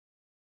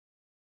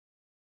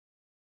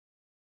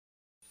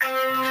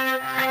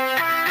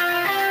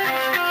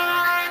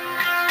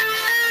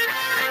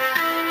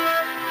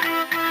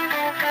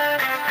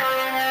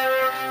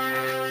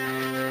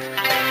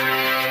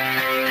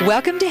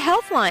Welcome to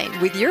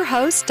Healthline with your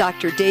host,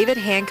 Dr. David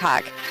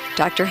Hancock.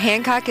 Dr.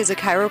 Hancock is a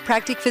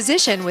chiropractic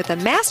physician with a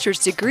master's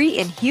degree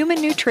in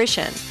human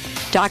nutrition.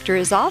 Doctor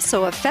is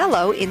also a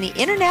fellow in the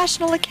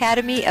International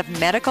Academy of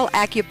Medical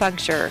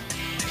Acupuncture.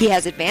 He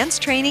has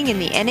advanced training in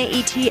the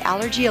NAET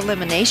allergy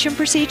elimination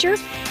procedure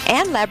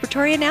and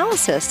laboratory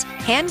analysis.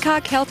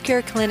 Hancock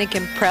Healthcare Clinic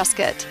in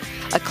Prescott,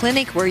 a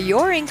clinic where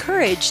you're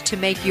encouraged to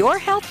make your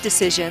health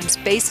decisions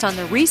based on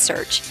the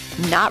research,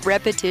 not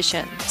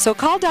repetition. So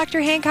call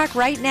Dr. Hancock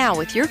right now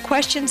with your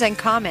questions and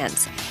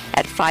comments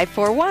at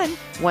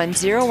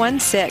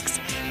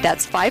 541-1016.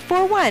 That's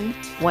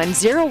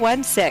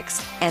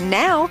 541-1016. And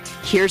now,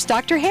 here's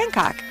Dr.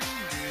 Hancock.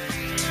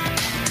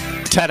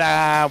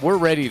 Ta-da! We're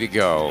ready to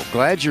go.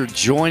 Glad you're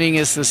joining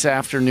us this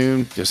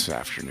afternoon.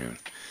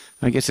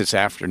 I guess it's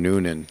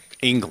afternoon in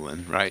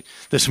England, right?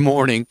 This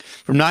morning,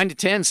 from 9 to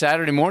 10,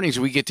 Saturday mornings,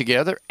 we get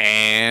together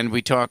and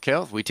we talk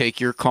health. We take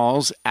your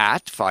calls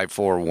at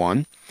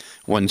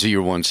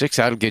 541-1016.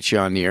 That'll get you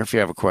on the air if you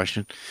have a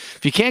question.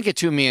 If you can't get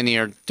to me in the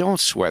air, don't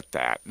sweat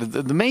that.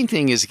 The main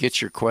thing is to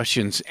get your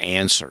questions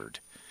answered.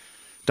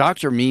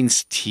 Doctor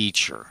means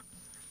teacher.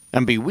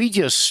 And we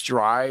just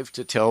strive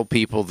to tell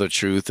people the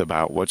truth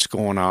about what's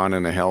going on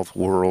in the health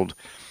world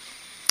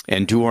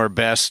and do our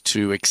best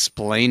to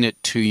explain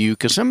it to you,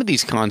 because some of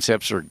these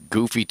concepts are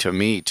goofy to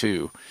me,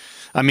 too.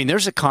 I mean,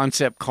 there's a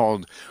concept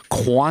called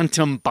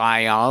quantum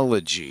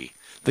biology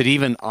that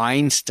even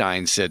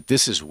Einstein said,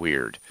 this is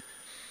weird.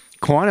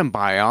 Quantum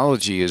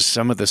biology is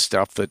some of the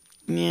stuff that,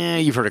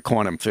 you've heard of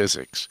quantum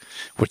physics,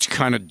 which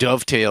kind of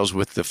dovetails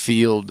with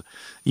the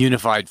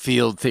unified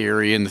field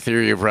theory and the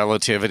theory of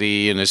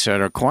relativity and et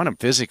cetera. Quantum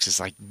physics is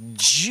like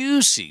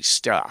juicy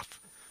stuff.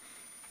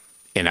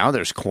 And now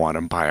there's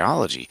quantum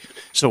biology.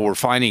 So we're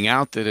finding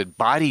out that at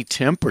body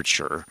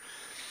temperature,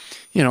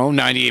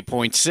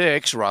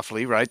 98.6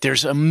 roughly, right?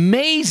 There's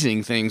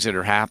amazing things that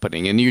are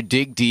happening. And you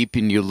dig deep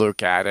and you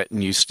look at it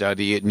and you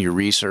study it and you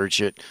research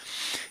it.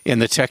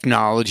 And the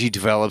technology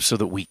develops so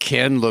that we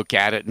can look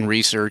at it and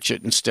research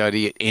it and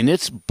study it. And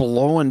it's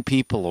blowing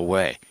people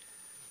away.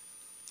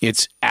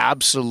 It's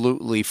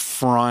absolutely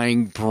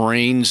frying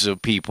brains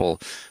of people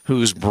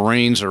whose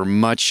brains are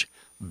much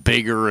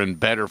bigger and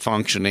better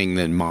functioning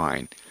than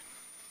mine.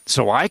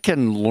 So I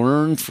can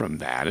learn from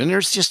that. And I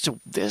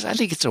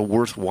think it's a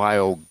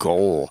worthwhile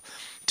goal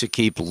to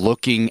keep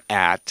looking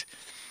at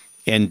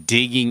and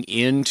digging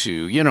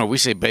into. We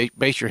say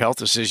base your health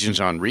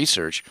decisions on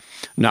research,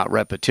 not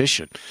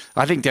repetition.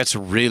 I think that's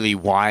really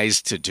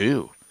wise to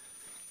do.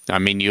 I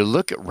mean, you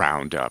look at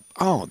Roundup.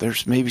 Oh,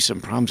 there's maybe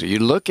some problems. You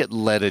look at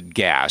leaded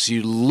gas.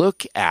 You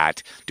look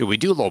at, do we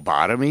do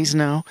lobotomies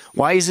now?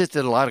 Why is it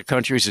that a lot of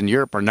countries in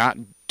Europe are not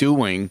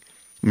doing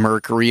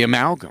mercury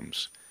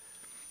amalgams?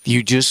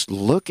 You just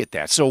look at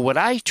that. So what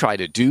I try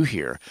to do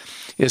here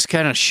is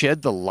kind of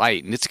shed the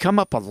light, and it's come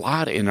up a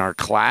lot in our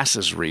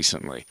classes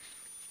recently.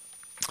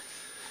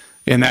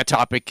 And that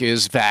topic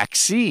is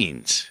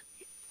vaccines.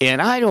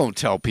 And I don't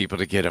tell people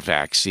to get a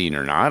vaccine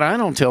or not. I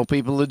don't tell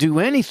people to do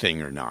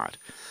anything or not.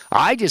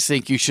 I just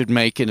think you should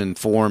make an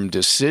informed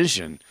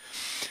decision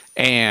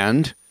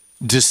and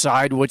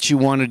decide what you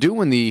want to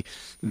do. In the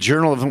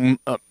Journal of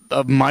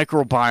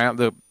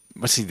Microbiology,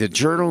 the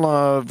Journal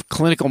of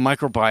Clinical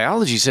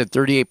Microbiology said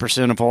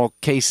 38% of all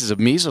cases of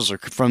measles are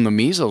from the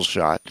measles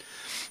shot.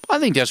 I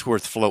think that's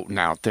worth floating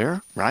out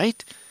there,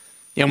 right?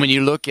 And when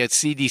you look at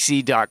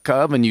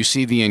CDC.gov and you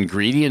see the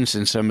ingredients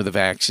in some of the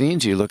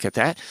vaccines, you look at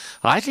that,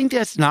 I think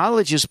that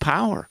knowledge is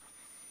power.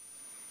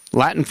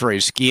 Latin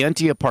phrase,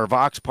 scientia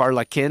parvox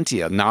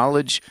parlacentia,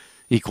 knowledge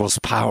equals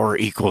power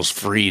equals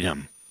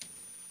freedom.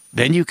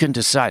 Then you can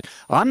decide.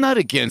 I'm not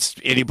against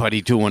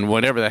anybody doing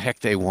whatever the heck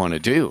they want to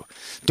do.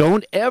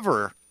 Don't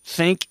ever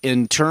think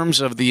in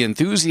terms of the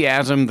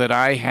enthusiasm that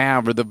I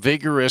have or the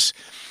vigorous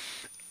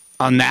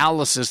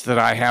analysis that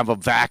I have of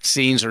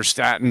vaccines or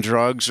statin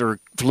drugs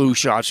or flu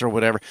shots or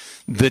whatever,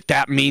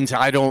 that means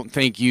I don't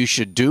think you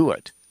should do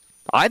it.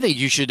 I think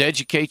you should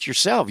educate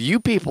yourself. You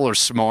people are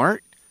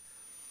smart.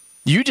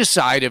 You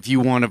decide if you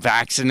want to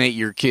vaccinate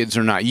your kids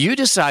or not. You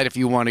decide if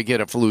you want to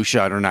get a flu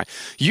shot or not.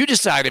 You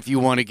decide if you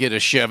want to get a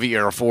Chevy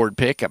or a Ford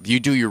pickup. You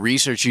do your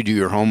research, you do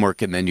your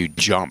homework, and then you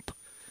jump.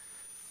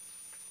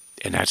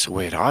 And that's the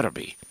way it ought to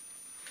be.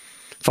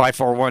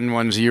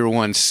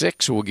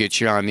 541-1016 will get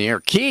you on the air.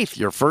 Keith,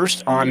 you're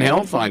first on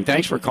Healthline.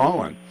 Thanks for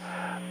calling.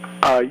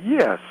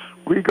 Yes,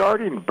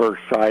 regarding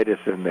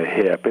bursitis in the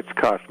hip, it's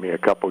cost me a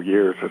couple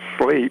years of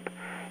sleep.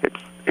 It's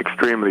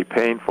extremely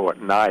painful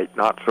at night,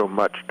 not so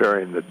much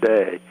during the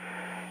day.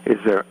 Is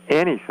there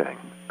anything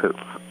that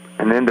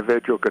an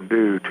individual can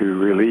do to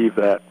relieve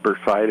that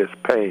bursitis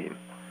pain?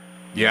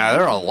 Yeah,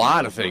 there are a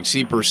lot of things.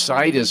 See,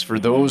 bursitis, for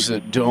those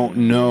that don't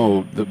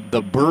know,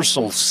 the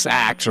bursal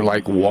sacs are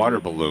like water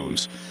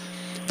balloons.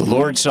 The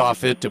Lord saw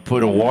fit to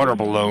put a water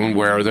balloon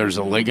where there's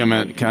a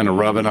ligament kind of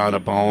rubbing on a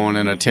bone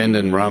and a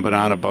tendon rubbing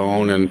on a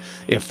bone, and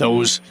if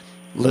those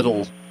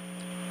little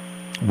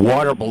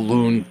water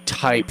balloon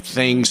type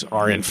things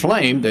are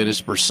inflamed, then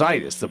it's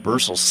bursitis. The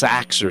bursal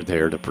sacs are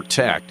there to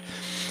protect.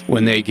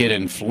 when they get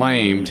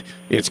inflamed,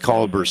 it's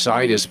called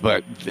bursitis.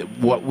 But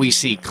what we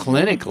see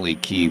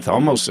clinically, Keith,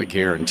 almost a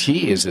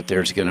guarantee, is that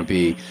there's going to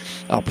be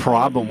a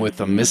problem with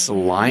the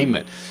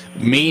misalignment,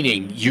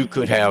 meaning you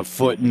could have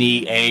foot,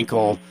 knee,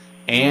 ankle,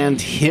 and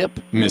hip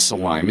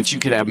misalignments. You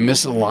could have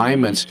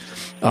misalignments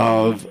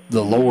of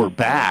the lower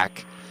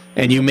back,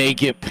 and you may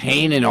get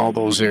pain in all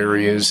those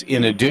areas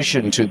in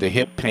addition to the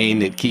hip pain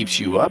that keeps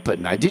you up at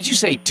night. Did you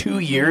say 2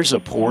 years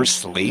of poor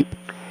sleep?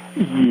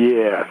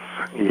 Yes.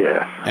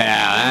 Yeah,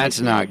 that's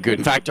not good.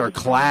 In fact, our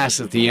class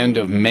at the end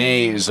of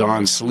May is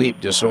on sleep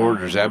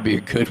disorders. That'd be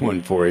a good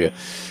one for you,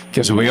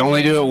 because we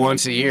only do it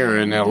once a year,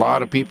 and a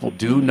lot of people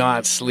do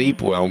not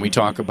sleep well, and we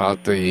talk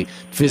about the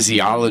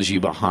physiology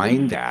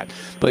behind that.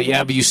 But yeah,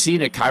 have you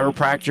seen a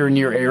chiropractor in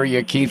your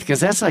area, Keith?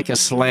 Because that's like a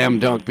slam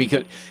dunk.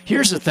 Because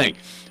here's the thing.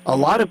 A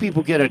lot of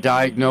people get a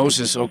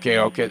diagnosis,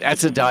 okay,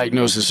 that's a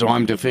diagnosis, so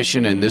I'm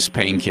deficient in this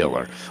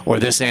painkiller or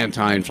this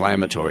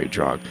anti-inflammatory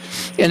drug.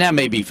 And that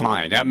may be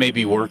fine. That may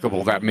be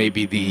workable. That may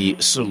be the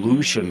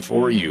solution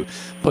for you.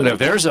 But if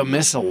there's a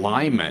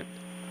misalignment,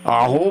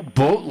 a whole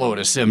boatload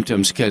of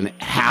symptoms can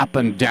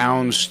happen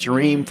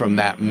downstream from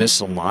that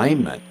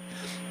misalignment.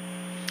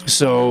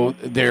 So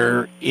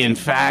there, in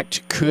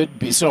fact, could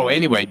be. So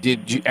anyway,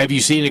 have you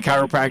seen a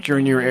chiropractor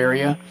in your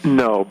area?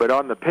 No, but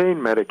on the pain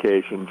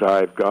medications,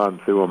 I've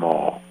gone through them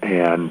all,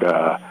 and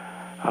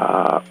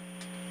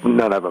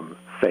none of them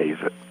phase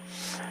it.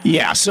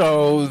 Yeah,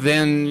 so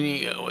then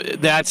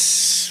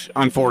that's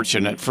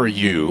unfortunate for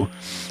you.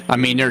 I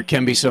mean, there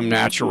can be some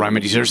natural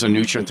remedies. There's a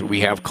nutrient that we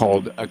have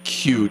called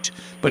acute,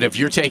 but if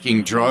you're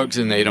taking drugs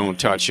and they don't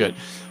touch it,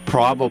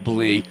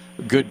 probably,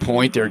 good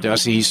point there,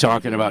 Dusty. He's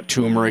talking about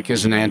turmeric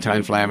as an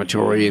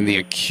anti-inflammatory and the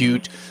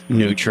acute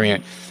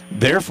nutrient.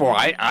 Therefore,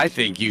 I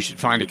think you should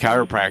find a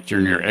chiropractor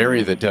in your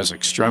area that does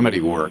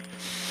extremity work,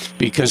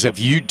 because if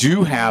you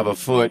do have a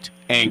foot,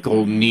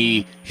 ankle,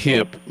 knee,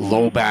 hip,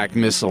 low back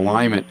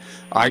misalignment,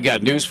 I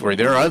got news for you.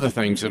 There are other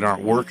things that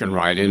aren't working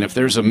right, and if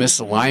there's a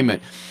misalignment,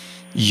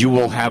 you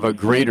will have a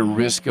greater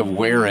risk of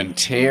wear and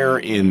tear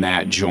in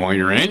that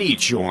joint, or any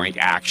joint,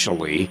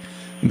 actually,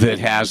 that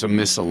has a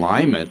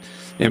misalignment.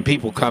 And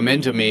people come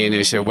into me and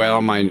they say,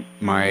 well,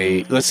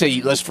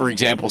 let's for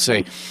example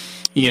say,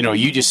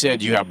 you just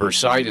said you have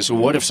bursitis.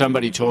 Well, what if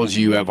somebody told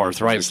you have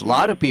arthritis? A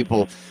lot of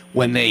people,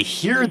 when they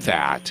hear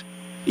that,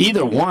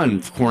 either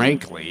one,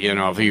 frankly,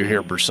 if you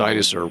hear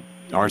bursitis or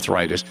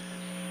arthritis,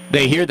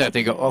 they hear that,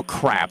 they go, oh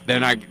crap,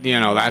 then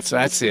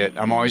that's it.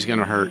 I'm always going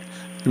to hurt.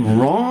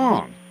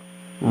 Wrong.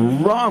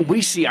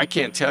 We see, I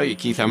can't tell you,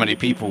 Keith, how many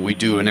people we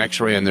do an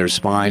x-ray on their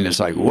spine.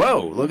 It's like,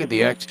 whoa, look at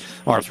the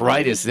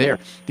arthritis there.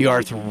 The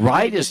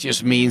arthritis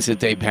just means that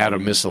they've had a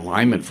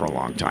misalignment for a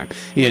long time.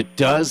 It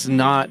does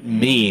not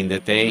mean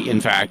that they, in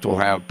fact, will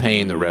have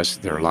pain the rest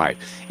of their life.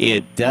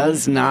 It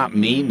does not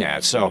mean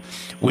that. So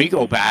we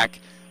go back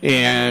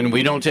and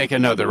we don't take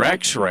another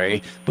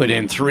x-ray, but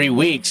in 3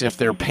 weeks, if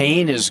their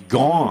pain is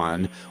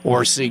gone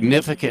or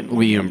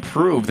significantly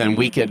improved, then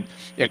we could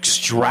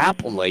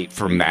extrapolate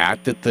from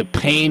that the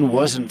pain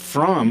wasn't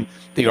from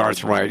the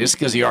arthritis,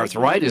 because the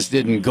arthritis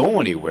didn't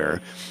go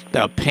anywhere.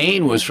 The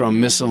pain was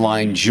from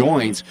misaligned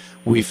joints.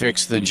 We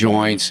fix the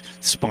joints,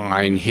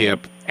 spine,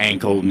 hip,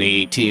 ankle,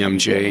 knee,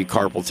 TMJ,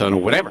 carpal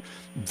tunnel, whatever.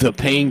 The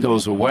pain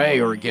goes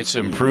away or it gets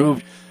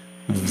improved.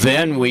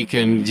 Then we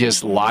can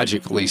just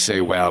logically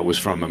say, well, it was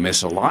from a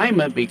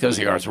misalignment, because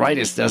the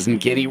arthritis doesn't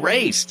get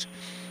erased.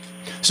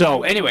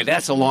 So anyway,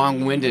 that's a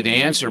long-winded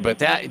answer, but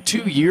that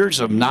 2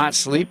 years of not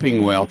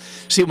sleeping well.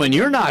 See, when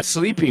you're not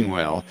sleeping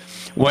well,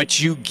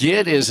 what you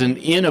get is an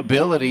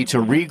inability to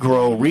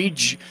regrow,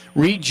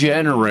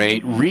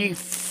 regenerate,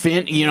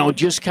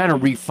 just kind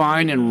of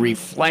refine and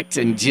reflect,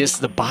 and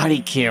just the body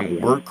can't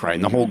work right,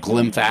 and the whole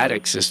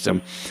lymphatic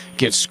system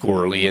gets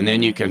squirrely, and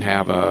then you can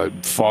have a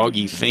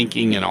foggy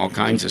thinking and all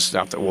kinds of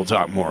stuff that we'll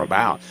talk more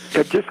about.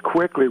 Just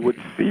quickly, would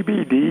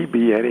CBD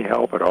be any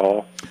help at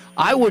all?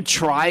 I would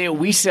try it.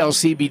 We sell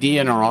CBD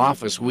in our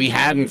office. We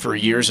hadn't for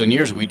years and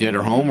years. We did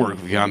our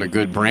homework. We found a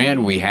good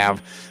brand.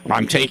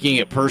 I'm taking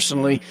it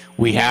personally.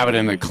 We have it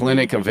in the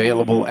clinic,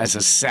 available as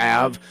a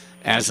salve,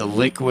 as a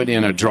liquid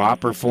in a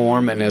dropper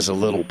form, and as a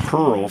little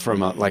pearl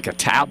from like a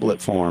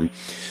tablet form.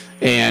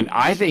 And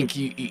I think,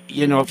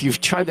 if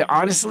you've tried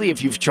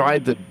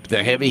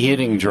the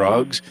heavy-hitting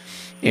drugs,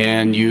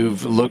 and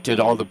you've looked at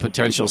all the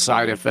potential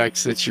side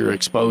effects that you're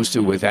exposed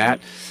to with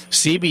that,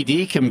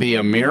 CBD can be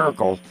a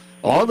miracle.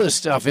 All this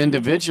stuff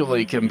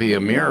individually can be a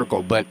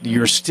miracle, but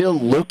you're still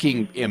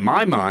looking, in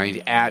my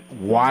mind, at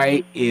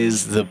why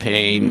is the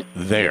pain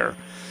there.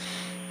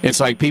 It's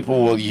like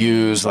people will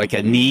use like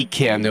a knee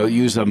can, they'll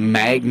use a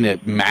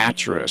magnet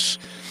mattress.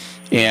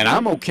 And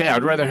I'm okay.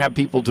 I'd rather have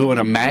people doing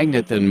a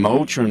magnet than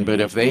Motrin,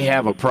 but if they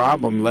have a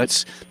problem,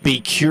 let's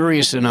be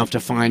curious enough to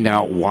find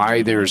out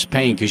why there's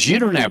pain. Because you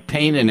don't have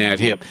pain in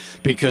that hip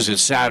because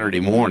it's Saturday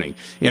morning.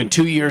 And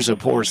 2 years of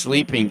poor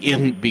sleeping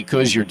isn't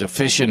because you're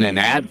deficient in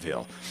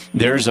Advil.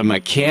 there's a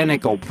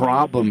mechanical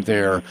problem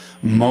there,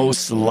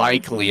 most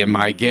likely. And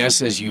my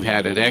guess is you've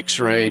had it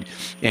x-rayed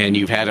and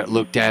you've had it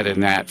looked at in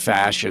that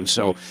fashion.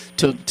 So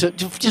to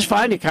just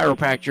find a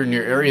chiropractor in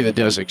your area that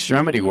does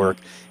extremity work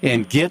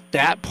and get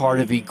that part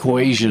of the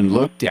equation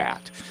looked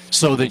at,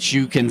 so that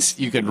you can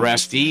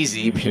rest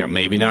easy,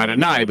 maybe not at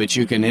night, but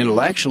you can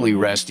intellectually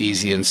rest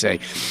easy and say,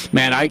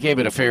 man, I gave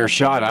it a fair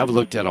shot. I've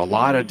looked at a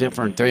lot of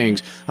different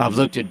things. I've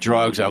looked at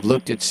drugs. I've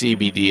looked at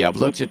CBD. I've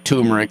looked at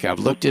turmeric. I've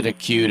looked at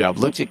acute. I've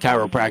looked at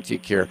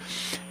chiropractic care.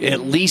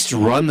 At least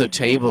run the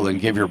table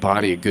and give your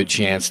body a good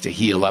chance to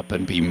heal up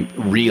and be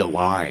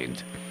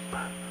realigned.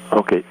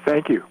 Okay,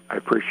 thank you. I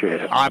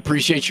appreciate it. I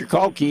appreciate your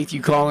call, Keith.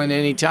 You call in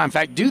any time. In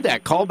fact, do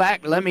that. Call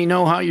back. Let me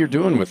know how you're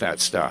doing with that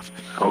stuff.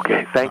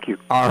 Okay, thank you.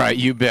 All right,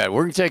 you bet.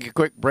 We're going to take a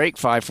quick break.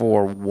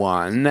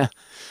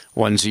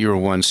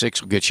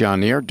 541-1016 will get you on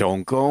the air.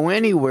 Don't go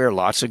anywhere.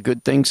 Lots of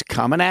good things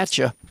coming at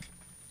you.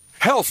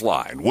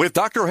 Healthline with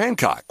Dr.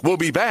 Hancock. We'll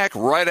be back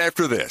right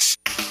after this.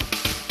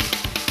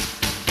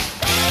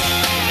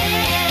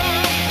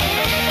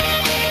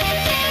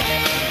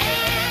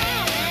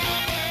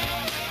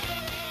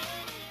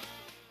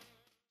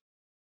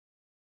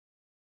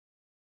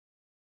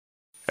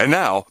 And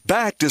now,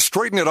 back to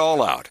Straighten It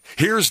All Out.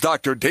 Here's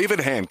Dr. David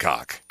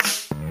Hancock.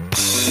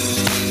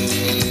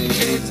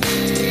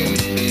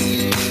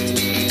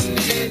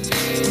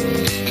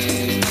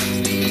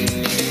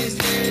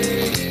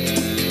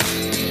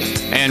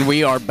 And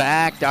we are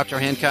back. Dr.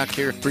 Hancock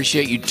here.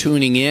 Appreciate you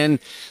tuning in.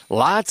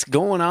 Lots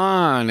going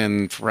on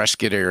in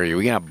Frescott area.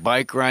 We got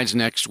bike rides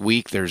next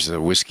week. There's the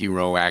Whiskey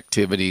Row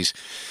activities.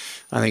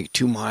 I think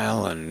 2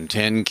 mile and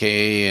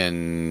 10K,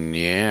 and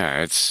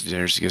yeah,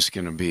 there's just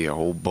going to be a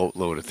whole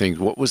boatload of things.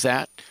 What was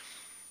that?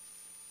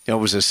 It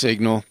was a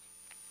signal.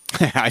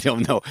 I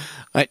don't know.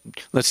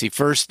 Let's see.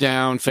 First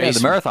down. Yeah, the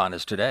marathon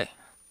is today.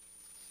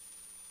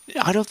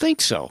 I don't think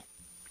so.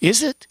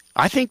 Is it?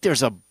 I think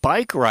there's a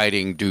bike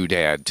riding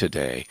doodad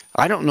today.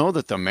 I don't know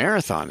that the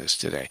marathon is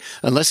today,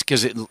 unless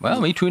because it. Well,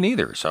 me too,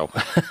 neither. So,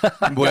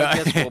 well,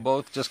 I guess we'll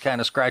both just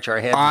kind of scratch our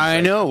heads. I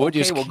know. We'll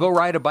go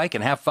ride a bike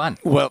and have fun.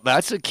 Well,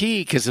 that's the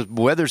key because the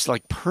weather's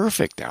like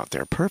perfect out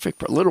there.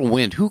 Perfect. A little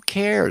wind. Who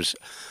cares?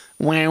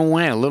 Wah,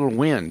 a little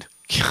wind.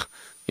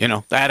 You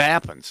know, that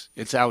happens.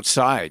 It's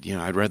outside. You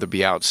know, I'd rather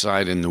be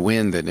outside in the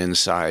wind than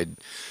inside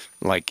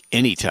like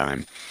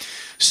anytime.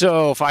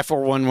 So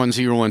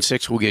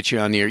 541-1016 will get you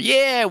on the air.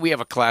 Yeah, we have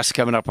a class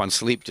coming up on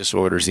sleep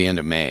disorders the end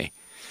of May.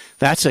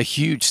 That's a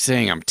huge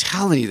thing. I'm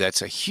telling you,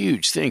 that's a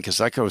huge thing because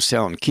like I was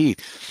telling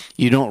Keith,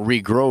 you don't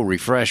regrow,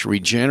 refresh,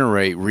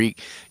 regenerate.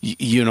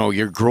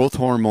 Your growth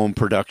hormone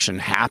production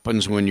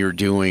happens when you're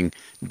during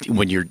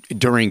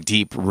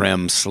deep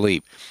REM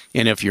sleep.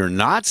 And if you're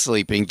not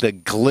sleeping, the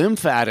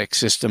glymphatic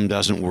system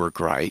doesn't work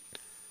right.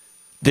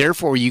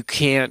 Therefore, you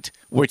can't,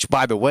 which,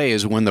 by the way,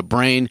 is when the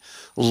brain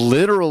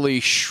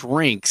literally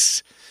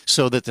shrinks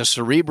so that the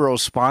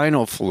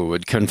cerebrospinal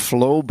fluid can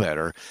flow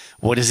better.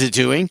 What is it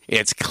doing?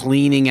 It's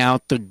cleaning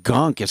out the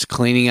gunk. It's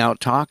cleaning out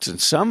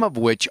toxins, some of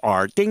which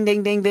are, ding,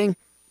 ding, ding, ding,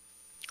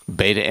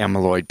 beta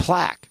amyloid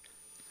plaque.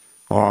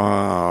 Oh,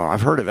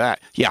 I've heard of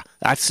that. Yeah,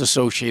 that's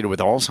associated with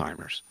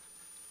Alzheimer's.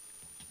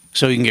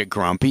 So you can get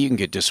grumpy, you can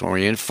get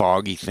disoriented,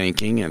 foggy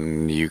thinking,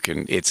 and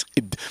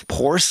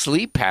poor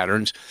sleep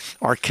patterns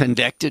are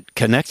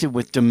connected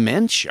with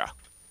dementia.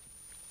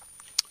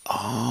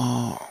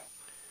 Oh,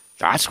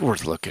 that's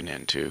worth looking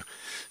into.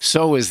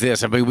 So is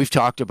this. I mean, we've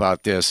talked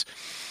about this.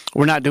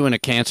 We're not doing a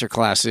cancer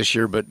class this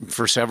year, but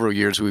for several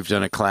years we've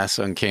done a class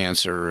on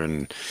cancer.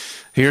 And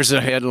here's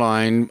a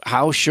headline: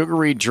 How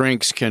sugary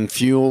drinks can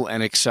fuel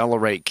and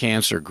accelerate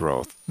cancer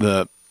growth.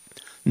 The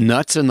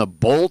nuts and the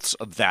bolts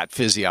of that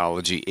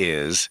physiology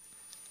is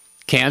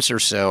cancer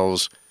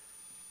cells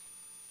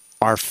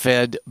are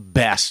fed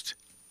best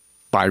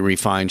by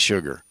refined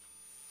sugar.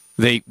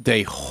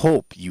 They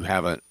hope you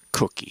have a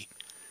cookie.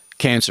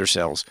 Cancer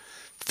cells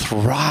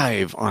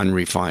thrive on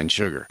refined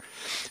sugar.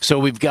 So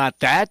we've got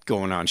that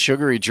going on.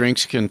 Sugary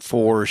drinks can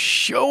for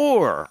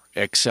sure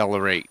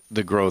accelerate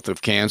the growth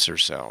of cancer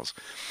cells.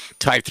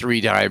 Type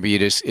 3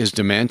 diabetes is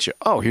dementia.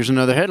 Oh, here's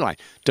another headline.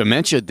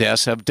 Dementia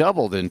deaths have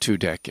doubled in 2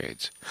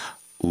 decades.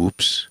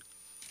 Oops.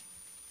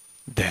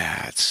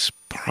 That's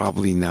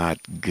probably not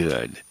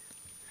good.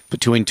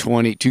 Between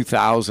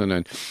 2000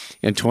 and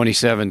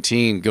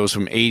 2017 goes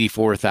from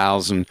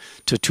 84,000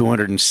 to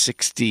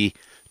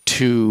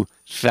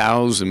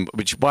 262,000,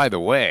 which, by the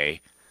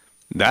way,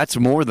 that's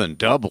more than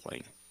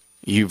doubling.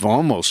 You've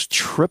almost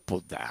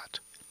tripled that.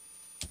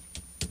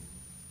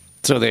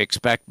 So they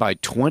expect by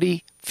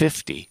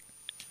 2050,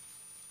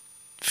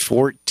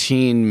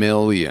 14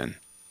 million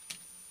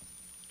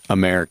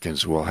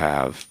Americans will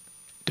have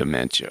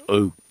dementia.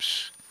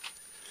 Oops.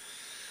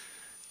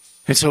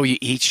 And so you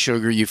eat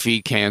sugar, you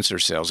feed cancer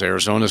cells.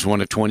 Arizona is one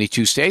of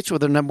 22 states where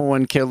the number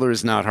one killer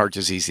is not heart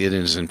disease. It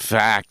is, in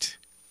fact,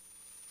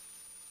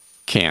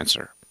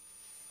 cancer.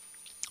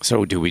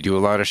 So do we do a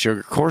lot of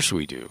sugar? Of course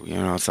we do. You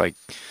know, it's like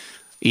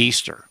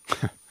Easter.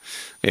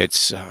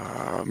 It's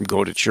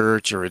go to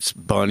church, or it's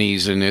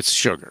bunnies and it's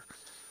sugar.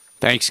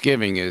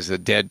 Thanksgiving is the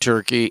dead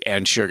turkey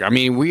and sugar. I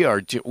mean, we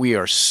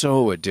are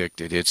so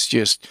addicted. It's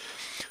just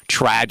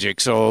tragic.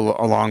 So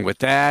along with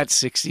that,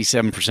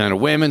 67% of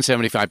women,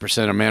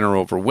 75% of men are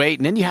overweight.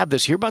 And then you have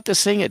this, hear about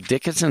this thing at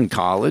Dickinson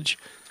College?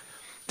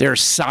 There are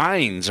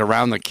signs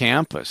around the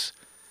campus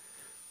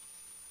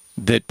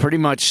that pretty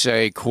much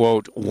say,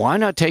 quote, "Why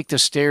not take the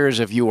stairs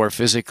if you are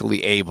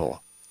physically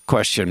able?" ?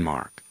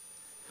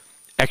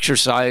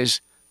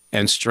 Exercise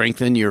and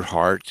strengthen your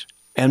heart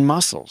and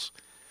muscles.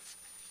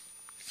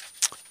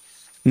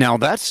 Now,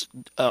 that's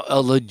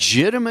a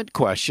legitimate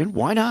question.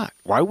 Why not?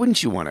 Why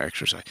wouldn't you want to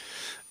exercise?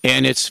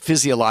 And it's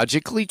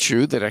physiologically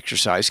true that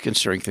exercise can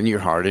strengthen your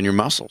heart and your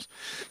muscles.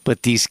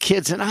 But these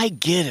kids, and I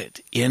get it,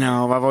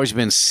 I've always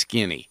been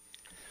skinny.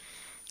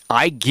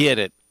 I get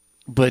it,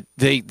 but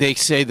they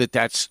say that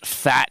that's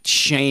fat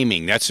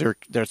shaming. That's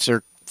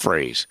their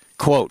phrase.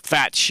 Quote,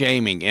 fat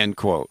shaming, end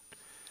quote.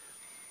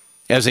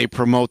 As they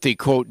promote the,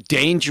 quote,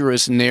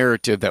 dangerous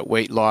narrative that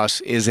weight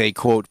loss is a,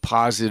 quote,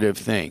 positive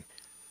thing.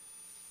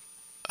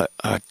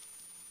 A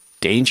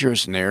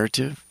dangerous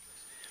narrative?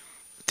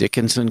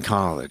 Dickinson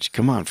College.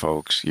 Come on,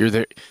 folks. You're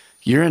there.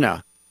 You're in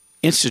a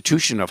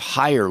institution of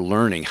higher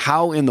learning.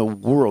 How in the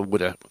world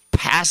would a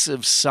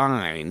passive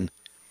sign,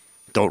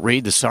 don't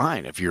read the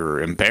sign if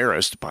you're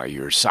embarrassed by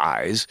your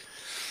size,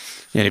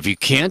 and if you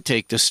can't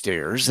take the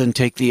stairs, then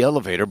take the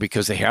elevator,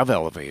 because they have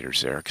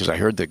elevators there, because I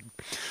heard the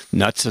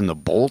nuts and the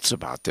bolts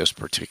about this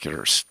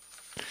particular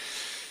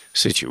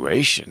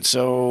situation.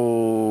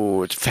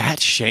 So it's fat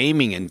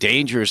shaming and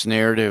dangerous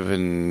narrative,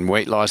 and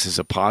weight loss is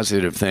a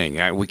positive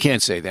thing. We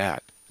can't say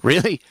that.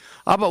 Really?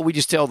 How about we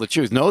just tell the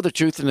truth? Know the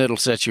truth and it'll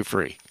set you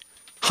free.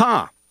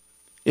 Huh?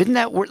 Isn't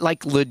that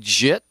like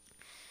legit?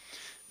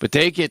 But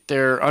they get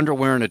their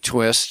underwear in a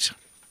twist.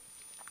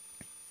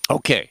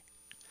 Okay.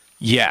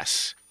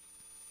 Yes.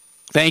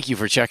 Thank you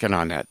for checking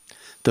on that.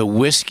 The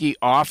Whiskey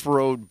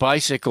Off-Road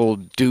Bicycle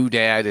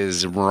Doodad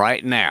is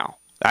right now.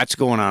 That's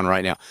going on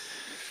right now.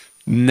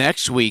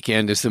 Next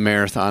weekend is the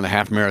marathon, a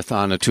half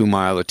marathon, a 2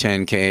 mile, a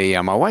 10K.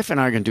 Yeah, my wife and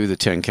I are going to do the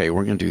 10K.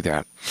 We're going to do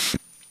that.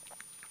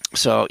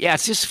 So, yeah,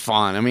 it's just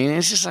fun. I mean,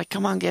 it's just like,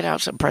 come on, get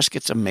out.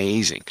 Prescott's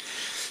amazing.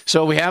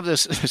 So we have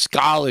this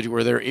college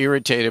where they're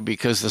irritated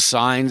because the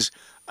signs,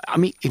 I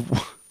mean,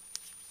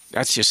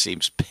 that just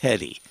seems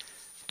petty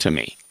to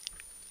me.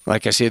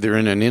 Like I said, they're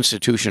in an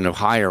institution of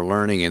higher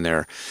learning, and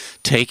they're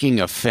taking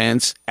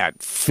offense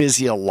at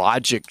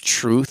physiologic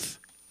truth.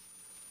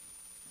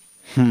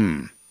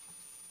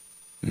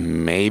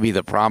 Maybe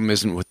the problem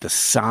isn't with the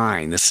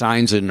sign. The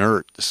sign's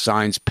inert. The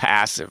sign's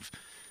passive.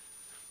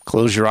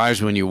 Close your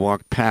eyes when you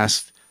walk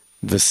past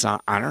the sign.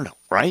 I don't know,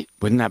 right?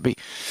 Wouldn't that be?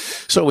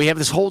 So we have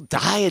this whole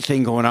diet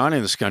thing going on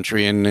in this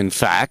country. And in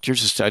fact,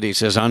 here's a study that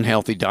says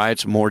unhealthy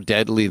diets are more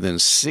deadly than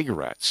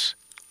cigarettes.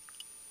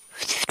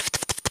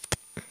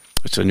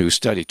 It's a new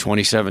study,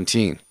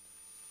 2017.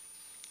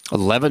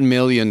 11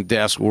 million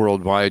deaths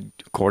worldwide,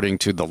 according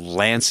to the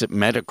Lancet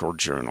Medical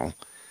Journal,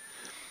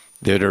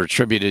 that are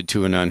attributed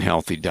to an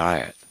unhealthy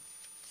diet.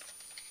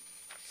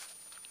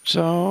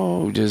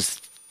 So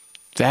does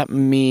that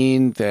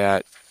mean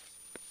that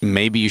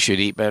maybe you should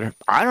eat better?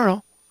 I don't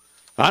know.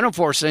 I don't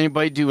force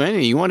anybody to do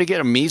anything. You want to get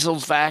a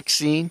measles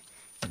vaccine?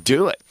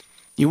 Do it.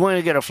 You want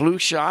to get a flu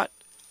shot?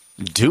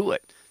 Do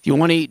it. You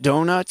want to eat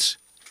donuts?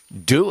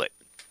 Do it.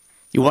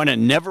 You want to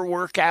never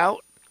work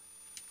out?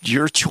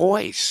 Your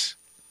choice.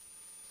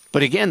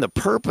 But again, the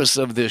purpose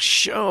of this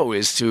show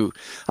is to,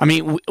 I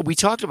mean, we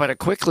talked about it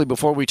quickly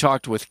before we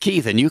talked with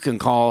Keith, and you can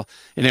call,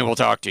 and then we'll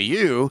talk to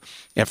you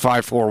at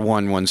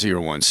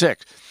 541-1016.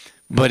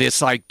 But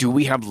it's like, do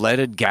we have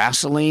leaded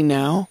gasoline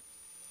now?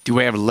 Do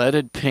we have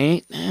leaded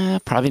paint?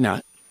 Probably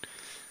not.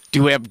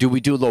 Do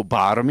we do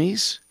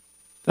lobotomies?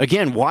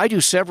 Again, why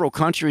do several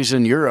countries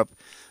in Europe,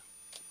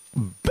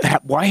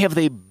 why have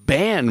they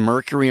banned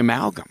mercury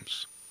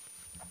amalgams?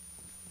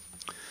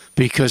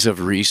 Because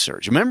of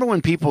research. Remember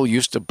when people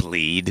used to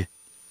bleed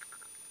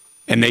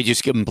and they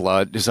just give them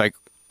blood? It's like,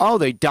 oh,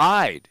 they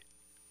died.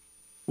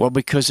 Well,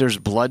 because there's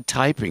blood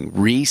typing.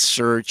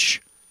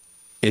 Research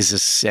is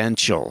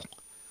essential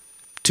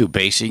to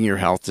basing your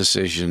health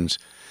decisions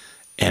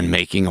and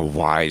making a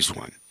wise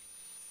one.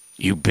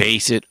 You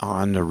base it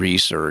on the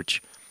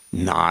research,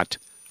 not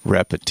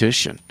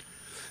repetition.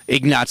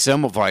 Ignaz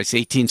Semmelweis,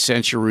 18th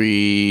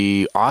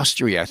century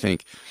Austria, I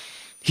think,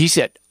 he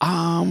said,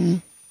 why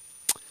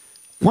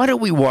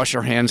don't we wash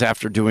our hands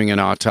after doing an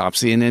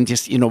autopsy and then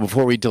just,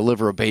 before we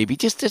deliver a baby?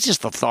 That's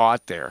just a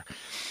thought there.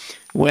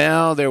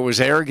 Well, there was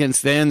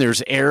arrogance then.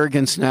 There's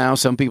arrogance now.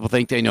 Some people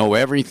think they know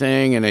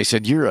everything, and they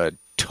said, you're a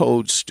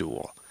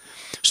toadstool.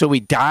 So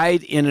we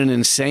died in an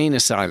insane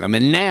asylum.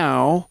 And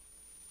now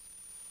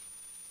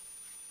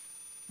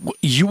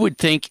you would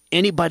think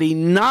anybody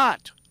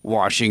not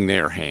washing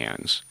their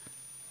hands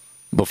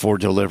before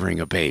delivering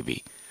a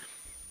baby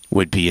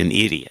would be an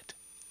idiot.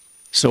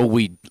 So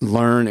we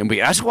learn, and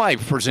that's why I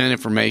present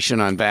information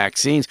on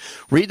vaccines.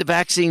 Read the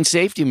Vaccine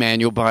Safety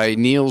Manual by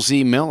Neil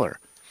Z. Miller.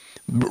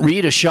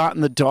 Read A Shot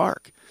in the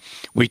Dark.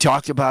 We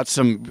talked about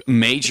some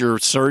major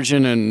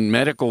surgeon and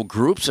medical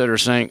groups that are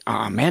saying,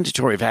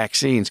 mandatory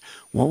vaccines.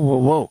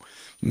 Whoa.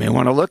 You may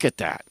want to look at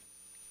that.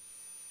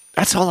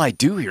 That's all I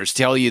do here is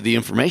tell you the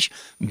information.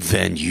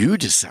 Then you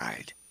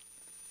decide.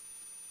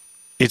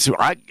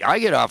 I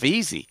get off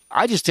easy.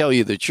 I just tell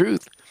you the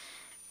truth.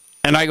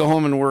 And I go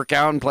home and work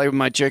out and play with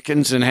my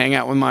chickens and hang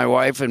out with my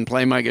wife and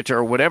play my guitar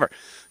or whatever.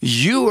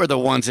 You are the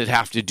ones that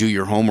have to do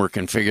your homework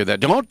and figure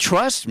that. Don't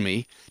trust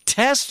me.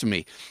 Test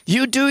me.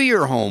 You do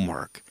your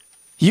homework.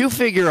 You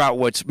figure out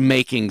what's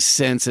making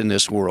sense in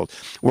this world.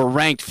 We're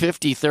ranked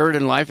 53rd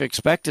in life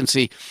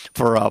expectancy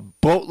for a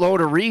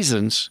boatload of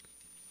reasons.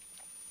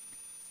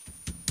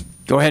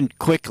 Go ahead and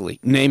quickly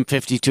name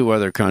 52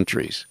 other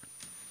countries.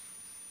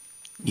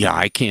 Yeah,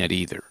 I can't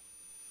either.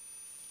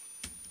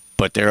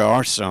 But there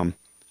are some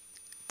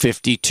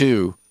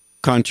 52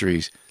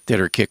 countries that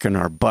are kicking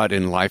our butt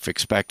in life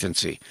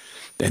expectancy.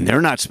 And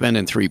they're not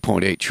spending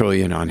 $3.8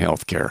 trillion on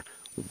health care.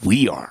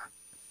 We are.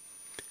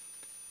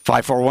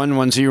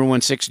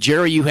 541-1016.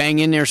 Jerry, you hang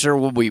in there, sir.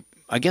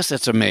 I guess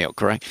that's a male,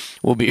 correct?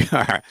 We'll be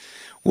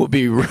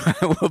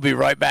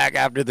right back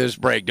after this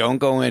break. Don't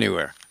go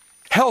anywhere.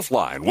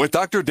 Healthline with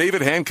Dr.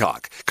 David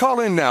Hancock. Call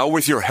in now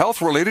with your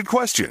health-related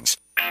questions.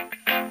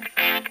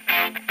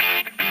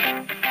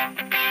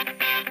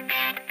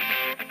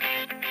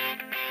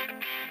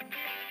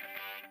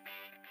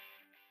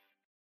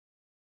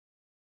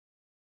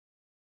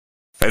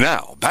 And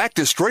now, back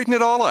to Straighten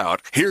It All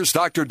Out. Here's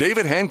Dr.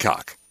 David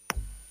Hancock.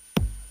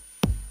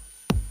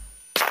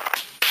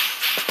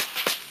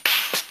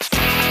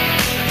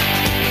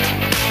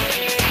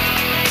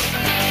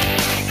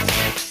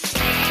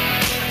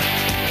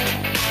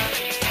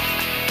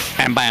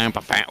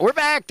 We're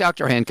back.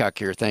 Dr. Hancock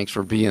here. Thanks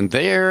for being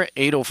there.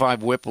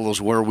 805 Whipple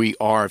is where we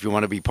are if you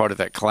want to be part of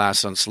that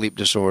class on sleep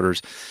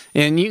disorders.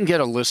 And you can get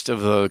a list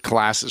of the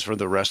classes for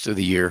the rest of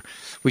the year.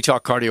 We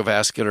talk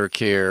cardiovascular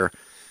care.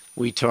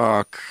 We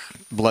talk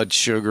blood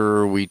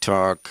sugar. I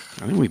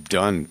think we've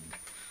done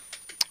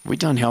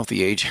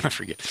healthy aging. I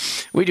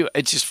forget. We do.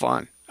 It's just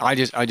fun. I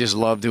just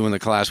love doing the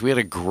class. We had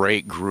a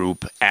great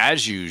group,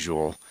 as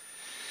usual.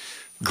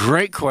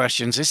 Great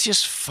questions. It's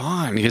just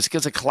fun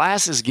because the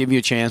classes give you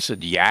a chance to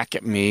yak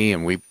at me,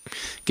 and we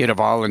get a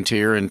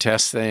volunteer and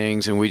test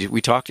things, and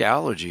we talk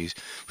allergies.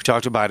 We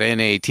talked about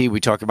NAT.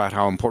 We talked about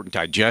how important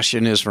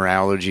digestion is for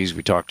allergies.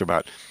 We talked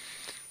about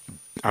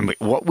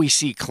what we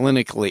see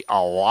clinically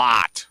a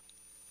lot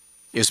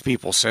is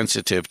people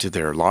sensitive to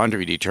their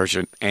laundry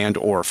detergent and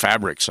or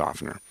fabric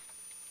softener.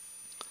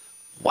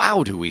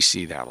 Wow, do we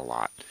see that a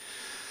lot.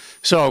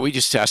 So we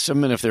just test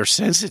them, and if they're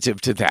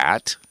sensitive to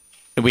that,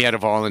 and we had a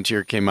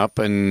volunteer came up,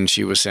 and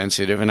she was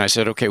sensitive, and I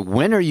said, okay,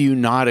 when are you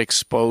not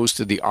exposed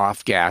to the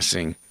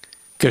off-gassing?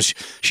 Because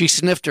she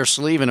sniffed her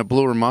sleeve, and it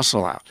blew her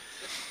muscle out.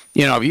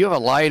 You know, if you have a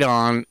light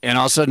on, and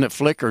all of a sudden it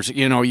flickers,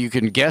 you know, you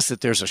can guess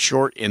that there's a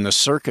short in the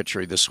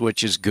circuitry. The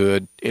switch is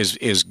good,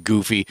 is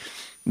goofy.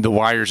 The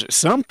wires,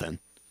 something.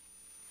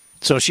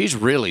 So she's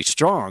really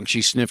strong.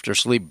 She sniffed her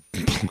sleeve,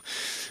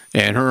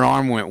 and her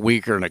arm went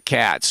weaker than a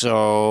cat.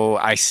 So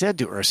I said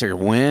to her, I said,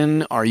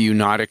 when are you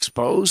not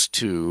exposed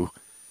to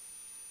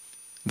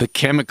the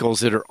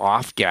chemicals that are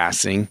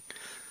off-gassing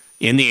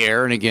in the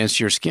air and against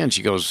your skin?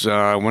 She goes,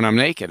 when I'm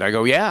naked. I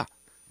go, yeah,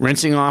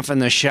 rinsing off in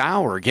the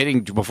shower,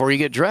 before you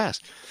get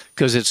dressed,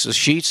 because it's the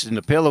sheets and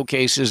the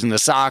pillowcases and the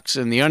socks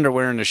and the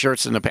underwear and the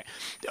shirts and the pants.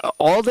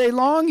 All day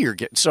long you're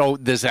getting. So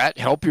does that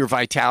help your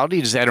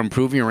vitality? Does that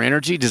improve your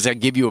energy? Does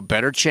that give you a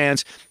better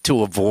chance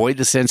to avoid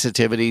the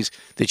sensitivities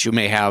that you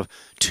may have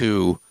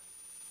to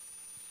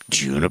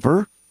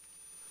juniper?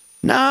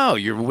 No,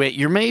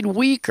 you're made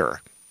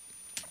weaker.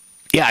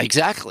 Yeah,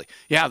 exactly.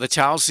 Yeah, the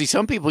towels. See,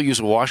 some people use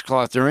a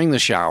washcloth during the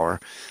shower,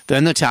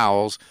 then the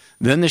towels,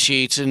 then the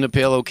sheets and the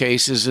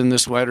pillowcases and the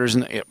sweaters.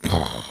 And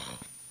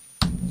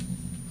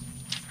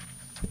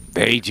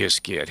they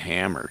just get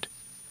hammered.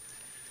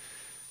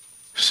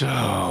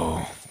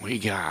 So we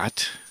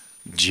got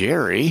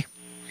Jerry.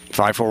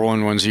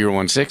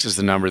 541-1016 is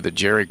the number that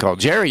Jerry called.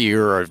 Jerry,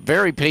 you're a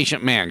very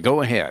patient man.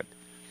 Go ahead.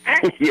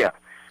 Yeah.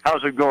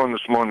 How's it going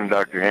this morning,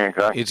 Dr.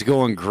 Hancock? It's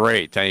going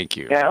great. Thank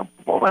you. Yeah,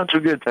 well, that's a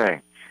good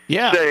thing.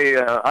 Yeah. Say,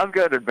 I've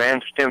got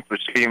advanced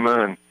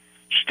emphysema and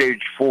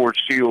stage 4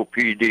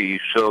 COPD,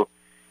 so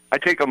I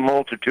take a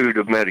multitude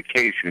of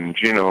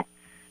medications, you know,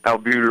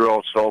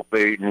 albuterol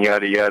sulfate and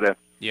yada, yada.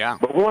 Yeah.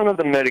 But one of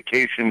the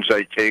medications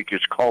I take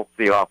is called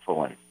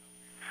theophylline,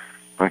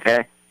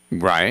 okay?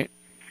 Right.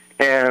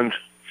 And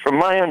from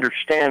my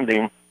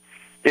understanding,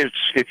 it's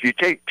if you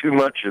take too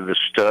much of this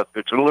stuff,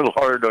 it's a little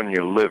hard on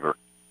your liver.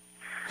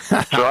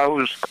 So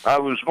I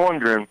was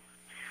wondering,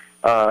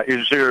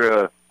 is there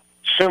a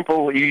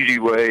simple, easy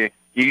way,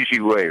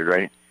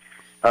 right,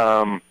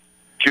 to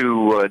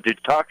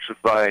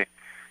detoxify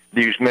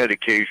these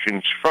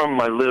medications from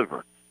my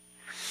liver?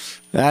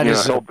 That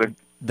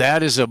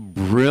is a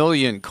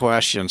brilliant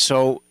question.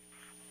 So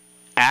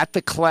at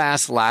the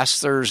class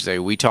last Thursday,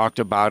 we talked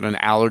about an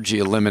allergy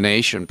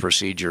elimination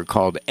procedure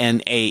called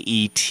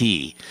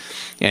NAET.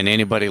 And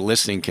anybody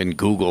listening can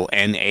Google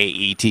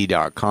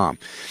NAET.com.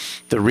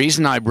 The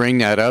reason I bring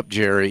that up,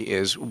 Jerry,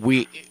 is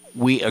we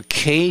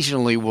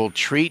occasionally will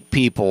treat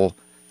people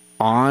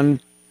on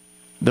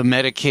the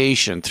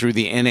medication through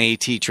the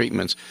NAET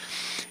treatments,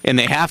 and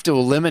they have to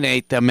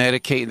eliminate the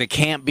medication. They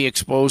can't be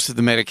exposed to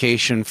the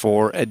medication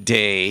for a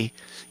day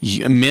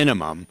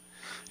minimum.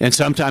 And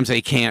sometimes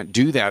they can't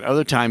do that.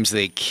 Other times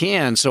they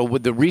can. So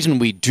the reason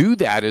we do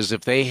that is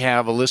if they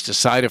have a list of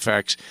side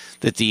effects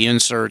that the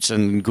inserts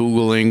and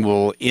Googling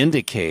will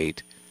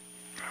indicate,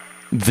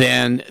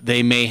 then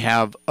they may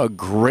have a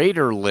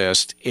greater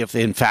list if,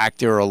 in fact,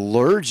 they're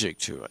allergic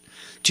to it.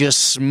 Just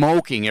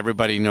smoking,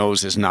 everybody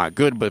knows, is not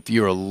good, but if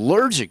you're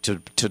allergic to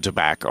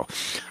tobacco,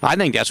 I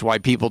think that's why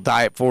people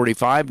die at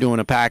 45 doing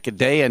a pack a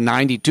day, and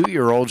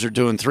 92-year-olds are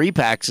doing 3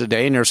 packs a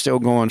day, and they're still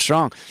going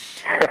strong.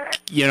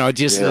 You know,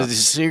 the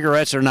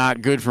cigarettes are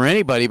not good for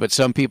anybody, but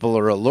some people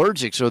are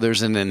allergic, so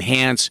there's an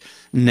enhanced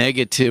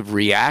negative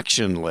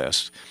reaction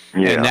list.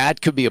 Yeah. And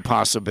that could be a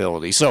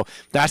possibility. So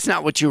that's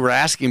not what you were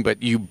asking,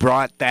 but you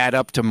brought that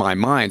up to my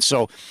mind.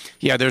 So,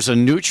 yeah, there's a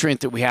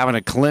nutrient that we have in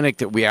a clinic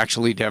that we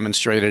actually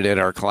demonstrated at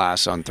our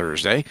class on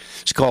Thursday.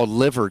 It's called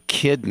liver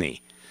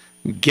kidney.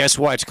 Guess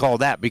why it's called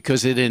that?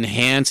 Because it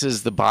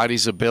enhances the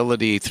body's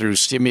ability through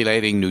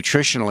stimulating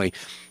nutritionally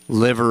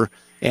liver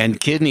and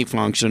kidney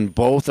function,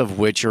 both of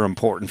which are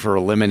important for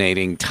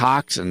eliminating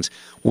toxins,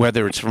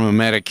 whether it's from a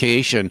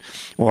medication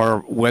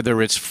or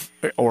whether it's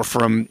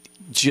from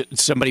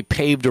somebody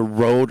paved a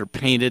road or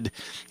painted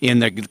in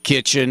the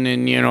kitchen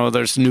and, you know,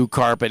 there's new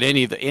carpet.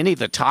 Any of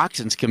the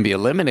toxins can be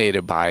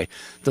eliminated by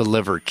the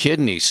liver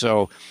kidney.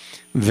 So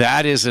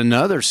that is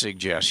another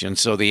suggestion.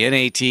 So the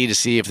NAT to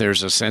see if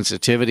there's a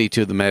sensitivity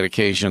to the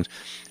medications,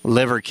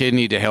 liver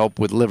kidney to help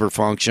with liver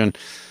function,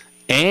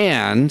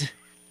 and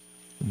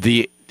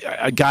the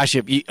gosh,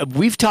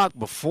 we've talked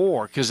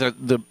before because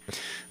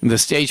the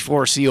stage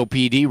 4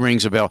 COPD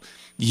rings a bell.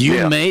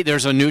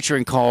 There's a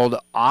nutrient called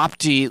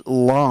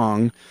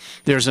Opti-Lung.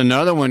 There's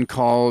another one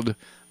called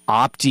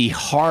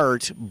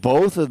Opti-Heart.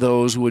 Both of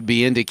those would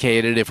be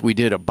indicated if we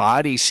did a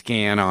body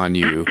scan on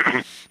you.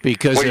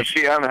 Because well, you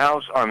see, I'm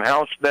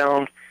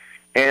housebound,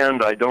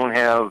 and I don't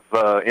have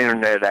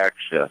internet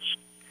access.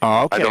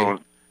 Oh, okay.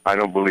 I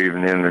don't believe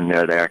in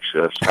internet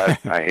access.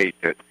 I hate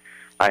it.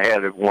 I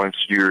had it once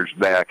years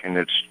back, and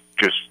it's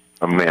just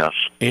a mess.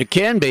 It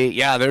can be,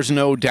 yeah, there's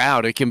no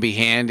doubt. It can be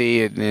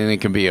handy, and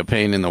it can be a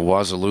pain in the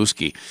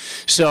wazalooski.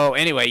 So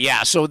anyway,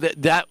 yeah, so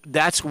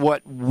that's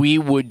what we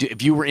would do.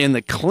 If you were in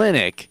the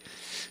clinic,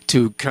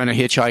 to kind of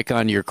hitchhike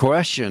on your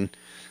question,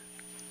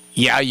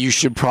 yeah, you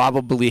should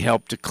probably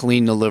help to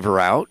clean the liver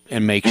out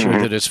and make sure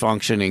that it's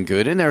functioning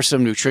good. And there are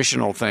some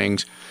nutritional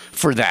things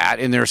for that,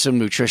 and there are some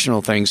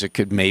nutritional things that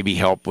could maybe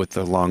help with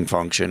the lung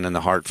function and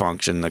the heart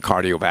function, the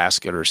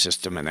cardiovascular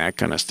system, and that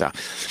kind of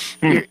stuff.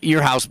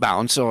 You're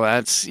housebound, so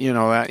that's, you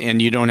know,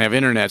 and you don't have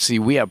internet. See,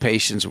 we have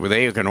patients where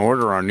they can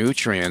order our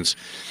nutrients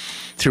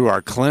through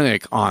our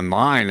clinic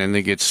online, and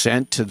they get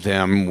sent to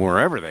them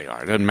wherever they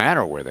are. It doesn't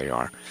matter where they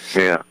are.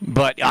 Yeah.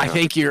 But yeah. I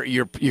think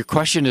your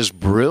question is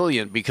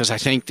brilliant, because I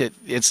think that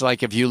it's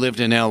like if you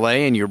lived in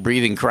L.A. and you're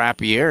breathing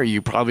crappy air,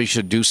 you probably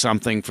should do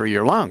something for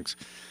your lungs.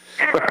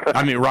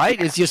 I mean, right?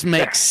 It just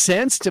makes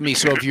sense to me.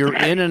 So if you're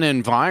in an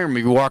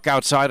environment, you walk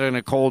outside on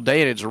a cold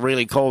day and it's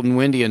really cold and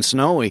windy and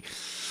snowy,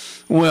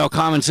 well,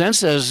 common sense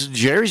says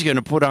Jerry's going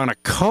to put on a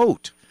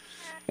coat.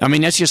 I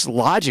mean, that's just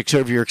logic. So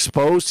if you're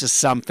exposed to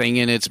something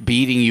and it's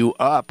beating you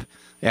up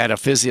at a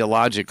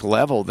physiologic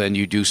level, then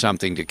you do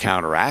something to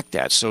counteract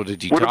that. So to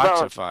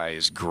detoxify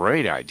is a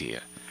great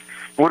idea.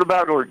 What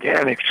about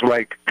organics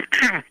like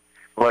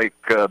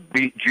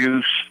beet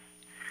juice,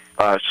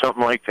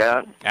 something like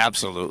that?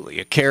 Absolutely.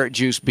 A carrot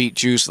juice, beet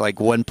juice, like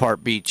 1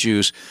 part beet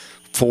juice,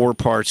 4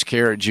 parts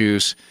carrot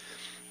juice.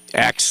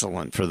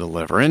 Excellent for the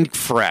liver and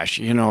fresh.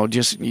 You know,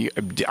 just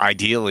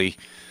ideally,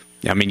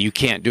 I mean, you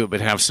can't do it, but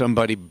have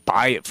somebody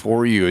buy it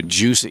for you and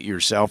juice it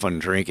yourself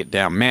and drink it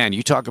down. Man,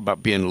 you talk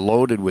about being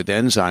loaded with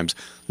enzymes,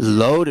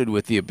 loaded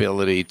with the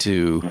ability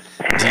to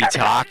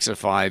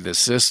detoxify the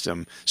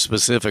system,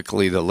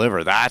 specifically the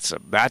liver. That's a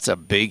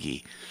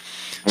biggie.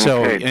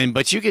 So,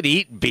 but you could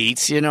eat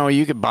beets. You know,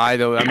 you could buy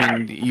those. I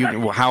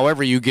mean,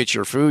 however you get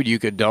your food, you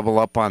could double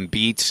up on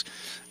beets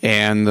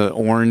and the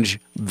orange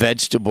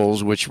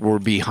vegetables, which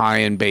would be high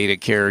in beta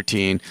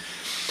carotene.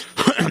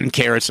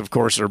 Carrots, of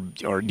course, are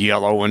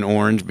yellow and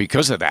orange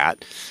because of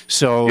that.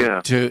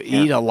 So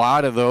eat a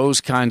lot of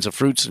those kinds of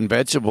fruits and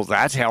vegetables,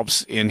 that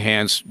helps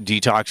enhance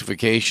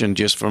detoxification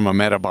just from a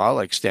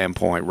metabolic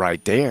standpoint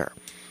right there.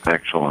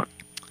 Excellent.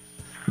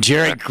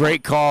 Jerry,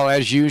 great call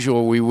as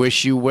usual. We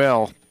wish you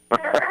well.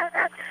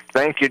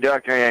 Thank you,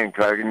 Dr.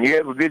 Hancock, and you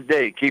have a good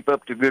day. Keep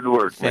up the good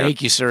work.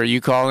 Thank you, sir. You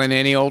call in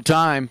any old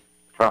time.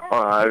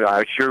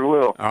 I sure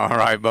will. All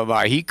right,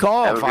 bye-bye. He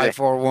called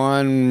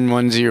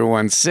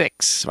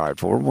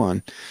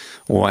 541-1016,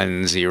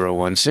 541-1016. We're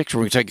going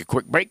to take a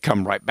quick break,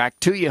 come right back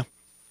to you.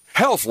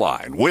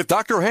 Healthline with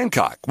Dr.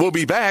 Hancock. We'll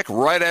be back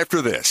right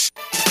after this.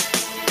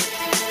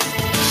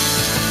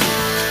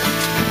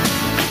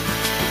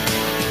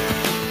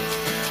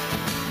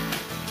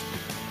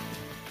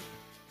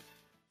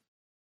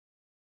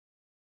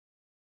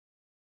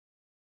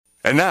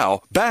 And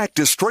now, back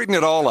to Straighten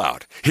It All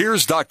Out.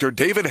 Here's Dr.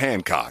 David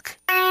Hancock.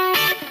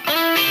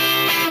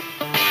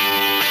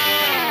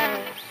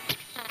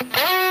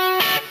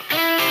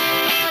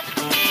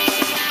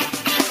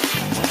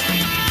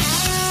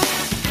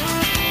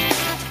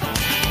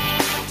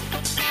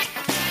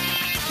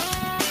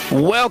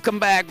 Welcome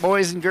back,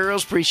 boys and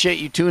girls. Appreciate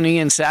you tuning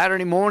in.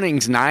 Saturday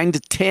mornings, 9 to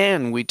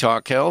 10, we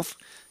talk health.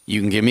 You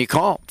can give me a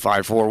call,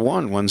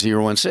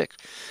 541-1016.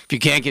 If you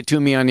can't get to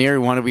me on the air,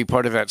 you want to be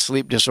part of that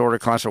sleep disorder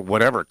class or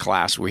whatever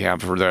class we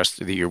have for the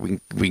rest of the year, we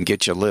can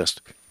get you a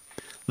list.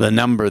 The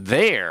number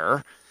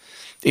there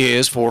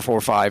is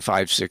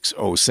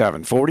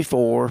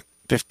 445-5607,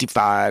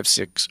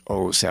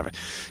 445-5607.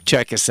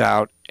 Check us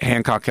out,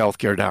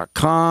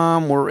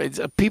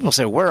 HancockHealthcare.com. People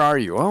say, where are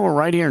you? Oh, we're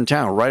right here in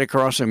town, right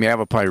across from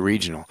Yavapai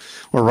Regional.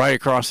 We're right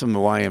across from the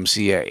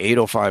YMCA,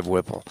 805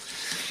 Whipple.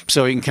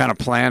 So you can kind of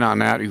plan on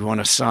that. You want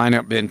to sign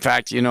up. In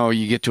fact,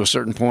 you get to a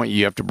certain point,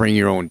 you have to bring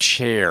your own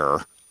chair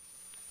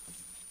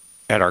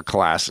at our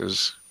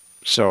classes.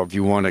 So if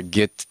you want to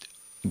get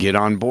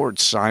on board,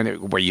 sign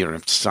it. Well, you don't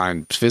have to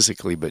sign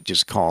physically, but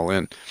just call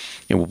in,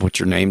 and we'll put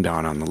your name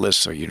down on the list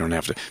so you don't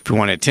have to. If you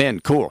want to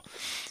attend, cool.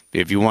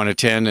 If you want to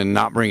attend and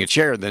not bring a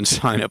chair, then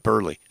sign up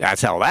early.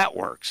 That's how that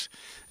works.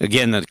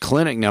 Again, the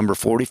clinic number,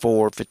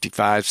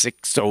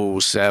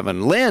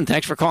 445-5607. Lynn,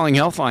 thanks for calling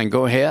Healthline.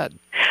 Go ahead.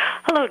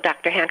 Hello,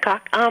 Dr.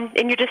 Hancock.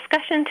 In your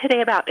discussion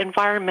today about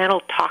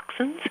environmental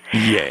toxins,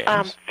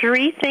 yes.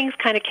 3 things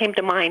kind of came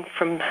to mind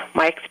from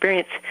my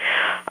experience.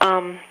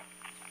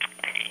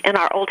 In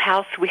our old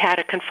house, we had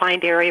a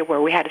confined area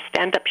where we had a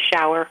stand-up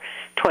shower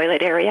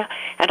toilet area,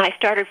 and I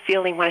started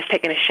feeling when I was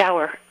taking a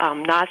shower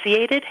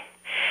nauseated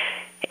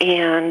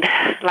and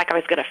like I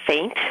was going to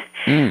faint.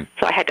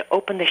 So I had to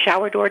open the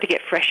shower door to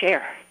get fresh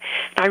air.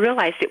 And I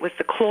realized it was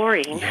the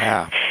chlorine.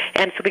 Yeah.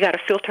 And so we got a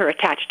filter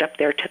attached up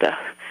there to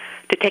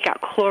take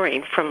out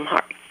chlorine for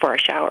our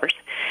showers.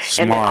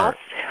 Smart.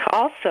 And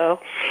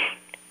also,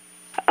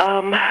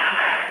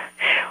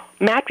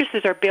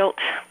 mattresses are built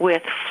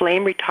with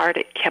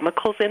flame-retardant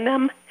chemicals in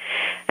them.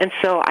 And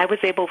so I was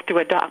able,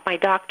 through my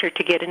doctor,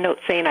 to get a note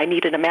saying I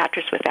needed a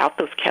mattress without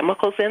those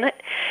chemicals in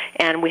it.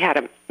 And we had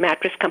a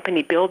mattress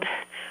company build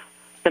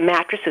the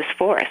mattresses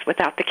for us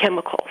without the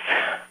chemicals.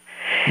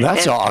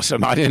 That's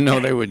awesome. I didn't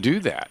know they would do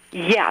that.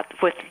 Yeah,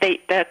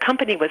 the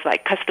company was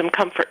like Custom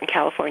Comfort in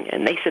California,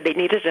 and they said they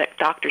needed a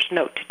doctor's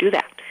note to do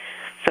that.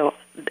 So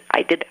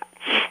I did that.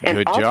 And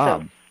Good also,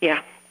 job.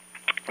 Yeah.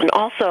 And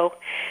also,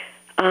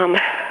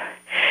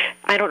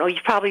 I don't know,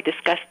 you've probably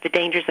discussed the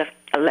dangers of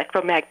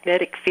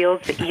electromagnetic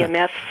fields, the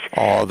EMFs.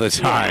 All the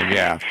time,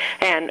 yeah.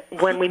 And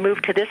when we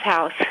moved to this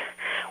house,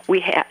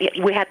 we had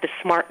the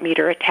smart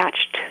meter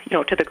attached,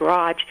 to the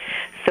garage.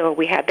 So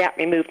we had that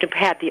removed and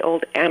had the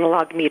old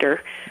analog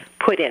meter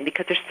put in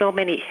because there's so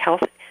many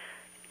health,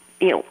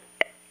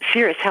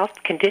 serious health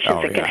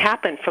conditions that can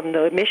happen from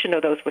the emission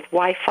of those with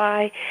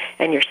Wi-Fi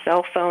and your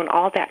cell phone,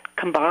 all that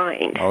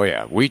combined. Oh,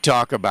 yeah. We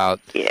talk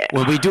about,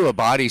 when we do a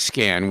body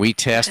scan, we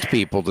test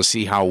people to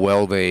see how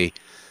well they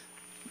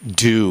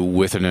do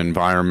with an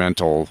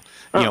environmental,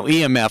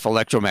 EMF,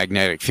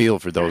 electromagnetic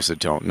field, for those that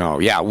don't know.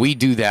 Yeah, we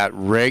do that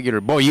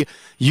regular. Boy,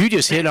 you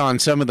just hit on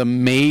some of the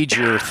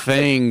major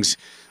things,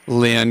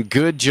 Lynn.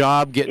 Good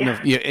job getting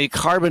a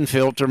carbon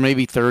filter,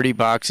 maybe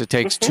 $30. It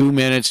takes 2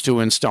 minutes to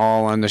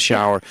install on the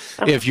shower.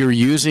 If you're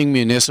using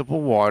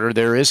municipal water,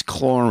 there is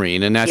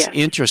chlorine, and that's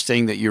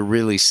interesting that you're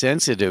really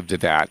sensitive to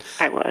that.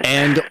 I was.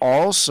 And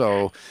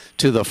also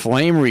to the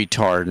flame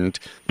retardant,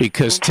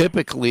 because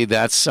typically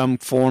that's some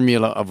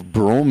formula of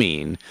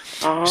bromine.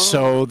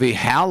 So the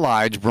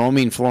halides,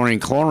 bromine, fluorine,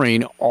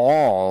 chlorine,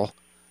 all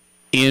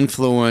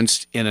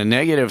influenced to a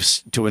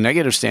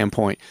negative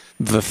standpoint,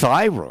 the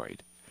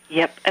thyroid.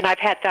 Yep, and I've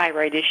had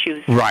thyroid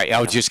issues. Right, I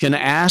was just going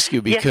to ask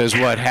you, because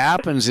what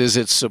happens is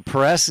it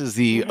suppresses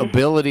the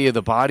ability of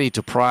the body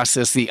to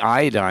process the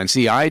iodine.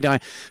 See,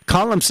 iodine,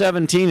 column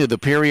 17 of the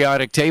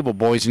periodic table,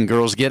 boys and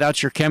girls, get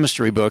out your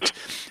chemistry books.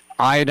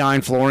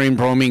 Iodine, fluorine,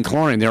 bromine,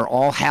 chlorine, they're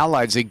all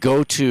halides. They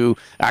go to,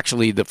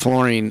 actually, the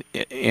fluorine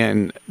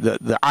and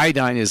the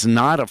iodine is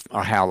not a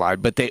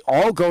halide, but they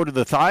all go to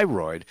the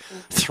thyroid.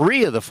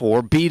 3 of the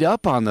 4 beat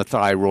up on the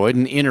thyroid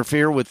and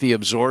interfere with the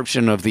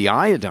absorption of the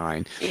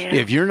iodine. Yeah.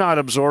 If you're not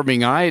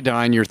absorbing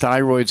iodine, your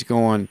thyroid's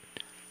going,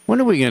 when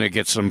are we going to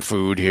get some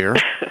food here?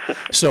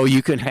 So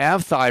you can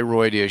have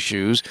thyroid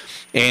issues,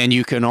 and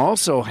you can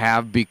also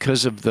have,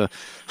 because of the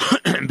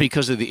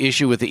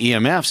issue with the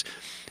EMFs,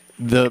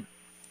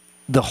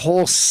 the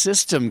whole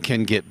system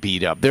can get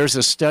beat up. There's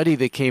a study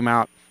that came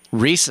out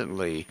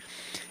recently,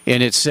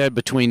 and it said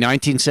between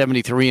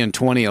 1973 and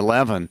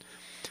 2011,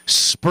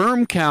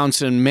 sperm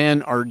counts in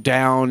men are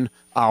down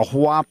a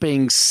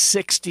whopping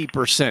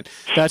 60%.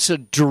 That's a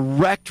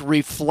direct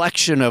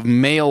reflection of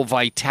male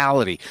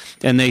vitality.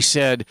 And they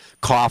said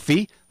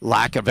coffee,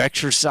 lack of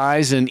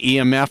exercise, and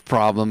EMF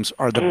problems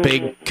are the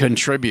big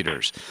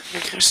contributors.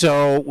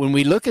 So when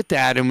we look at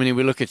that, and when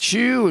we look at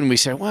you and we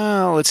say,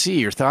 well, let's see,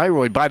 your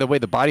thyroid, by the way,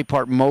 the body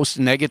part most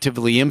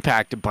negatively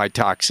impacted by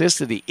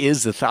toxicity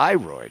is the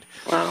thyroid.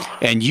 Wow.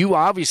 And you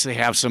obviously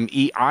have some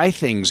EI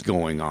things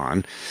going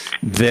on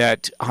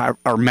that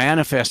are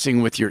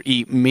manifesting with your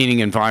meaning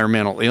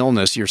environmental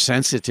illness. You're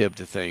sensitive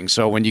to things.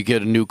 So when you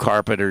get a new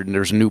carpet or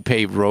there's a new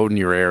paved road in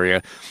your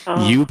area,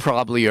 you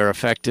probably are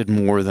affected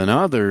more than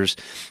others.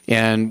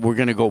 And we're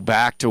going to go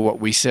back to what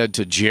we said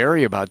to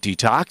Jerry about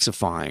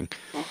detoxifying.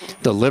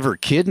 The liver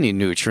kidney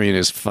nutrient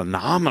is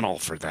phenomenal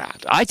for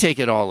that. I take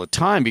it all the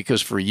time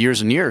because for years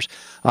and years,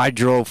 I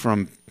drove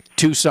from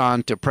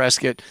Tucson to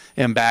Prescott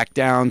and back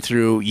down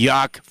through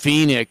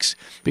Phoenix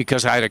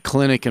because I had a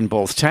clinic in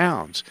both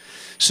towns.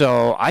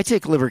 So I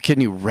take liver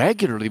kidney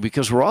regularly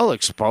because we're all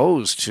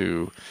exposed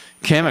to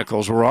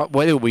chemicals,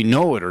 whether we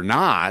know it or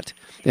not.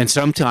 And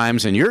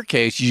sometimes, in your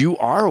case, you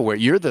are aware.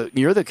 You're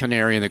the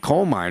canary in the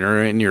coal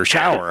miner in your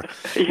shower.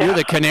 Yeah. You're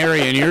the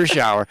canary in your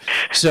shower.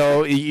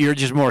 So you're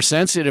just more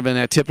sensitive, and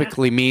that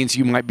typically means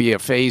you might be a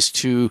phase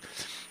 2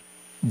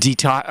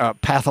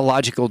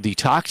 pathological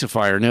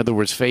detoxifier. In other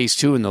words, phase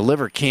 2, and the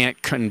liver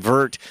can't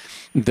convert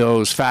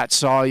those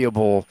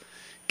fat-soluble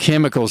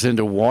chemicals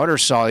into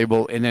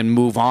water-soluble and then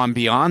move on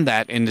beyond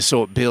that, and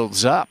so it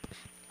builds up.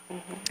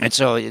 And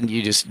so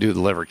you just do the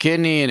liver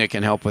kidney, and it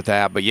can help with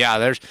that. But yeah,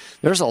 there's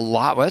a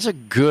lot. Well, that's a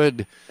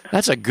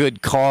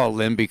good call,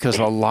 Lynn, because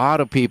a lot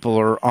of people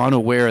are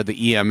unaware of the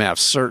EMFs.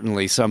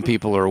 Certainly, some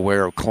people are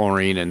aware of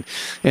chlorine, and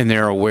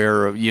they're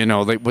aware of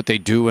what they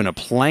do in a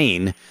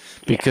plane,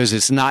 because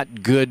it's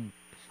not good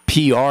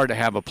PR to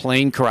have a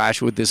plane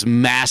crash with this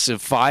massive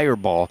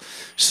fireball.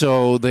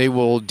 So they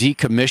will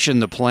decommission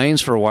the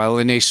planes for a while,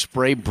 and they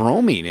spray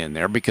bromine in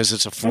there because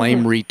it's a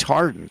flame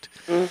retardant.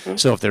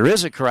 So if there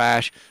is a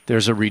crash,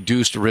 there's a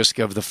reduced risk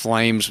of the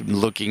flames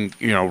looking,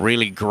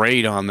 really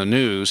great on the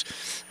news.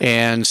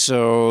 And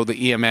so the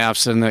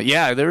EMFs and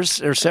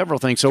there's several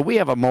things. So we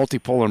have a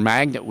multipolar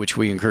magnet, which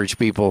we encourage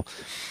people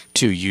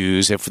to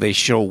use if they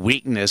show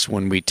weakness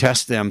when we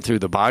test them through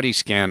the body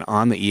scan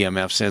on the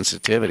EMF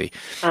sensitivity.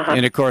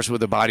 And of course, with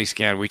the body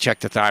scan, we check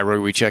the thyroid,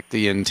 we check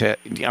we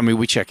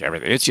check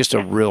everything. It's just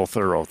a real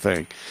thorough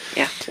thing.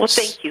 Yeah. Well,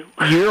 thank you.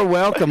 You're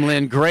welcome,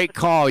 Lynn. Great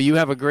call. You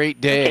have a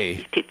great day.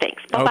 Okay, you too.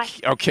 Thanks. Bye-bye.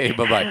 Okay,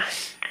 bye-bye.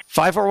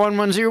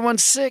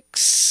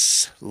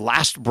 541-1016.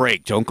 Last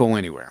break. Don't go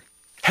anywhere.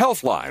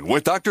 Healthline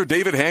with Dr.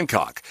 David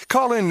Hancock.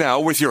 Call in now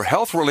with your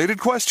health-related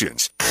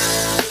questions.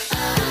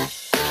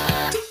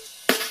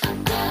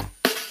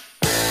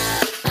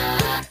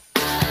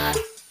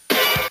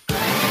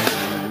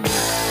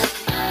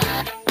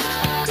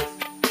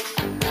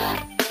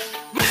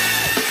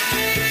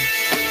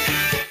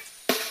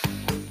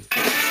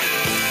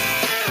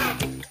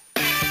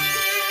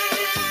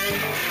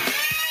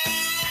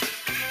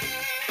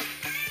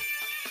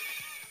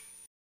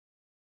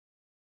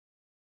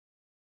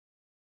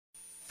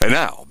 And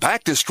now,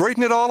 back to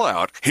Straighten It All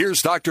Out,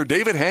 here's Dr.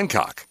 David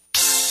Hancock.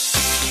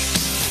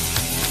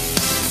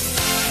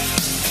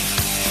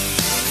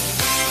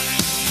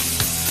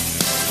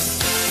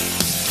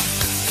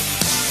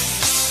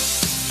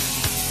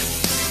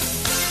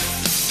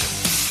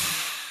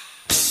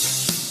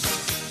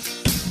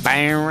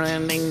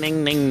 Ding,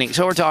 ding, ding, ding.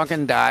 So we're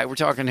talking diet, we're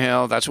talking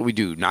health. That's what we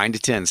do, 9 to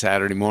 10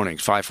 Saturday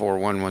mornings,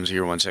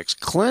 541-1016.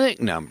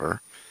 Clinic number,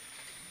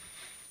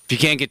 if you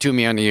can't get to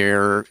me on the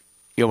air,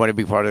 you want to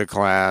be part of the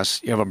class,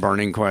 you have a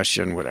burning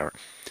question, whatever,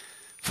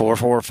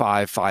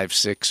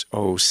 445-5607,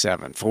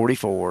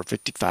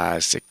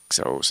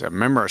 44-55-607.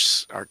 Remember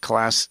our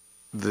class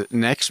the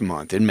next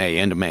month, in May,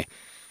 end of May,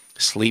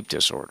 sleep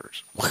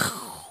disorders.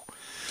 Wow.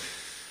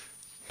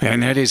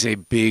 And that is a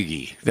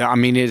biggie. I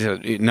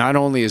mean, not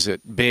only is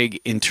it big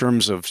in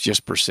terms of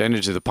just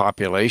percentage of the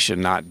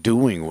population not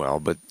doing well,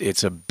 but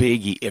it's a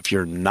biggie if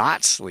you're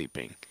not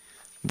sleeping.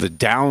 The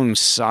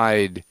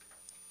downside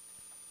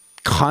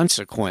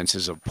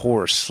consequences of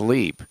poor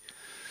sleep,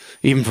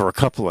 even for a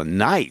couple of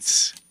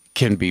nights,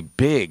 can be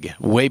big,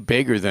 way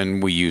bigger than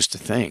we used to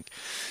think.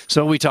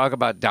 So we talk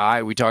about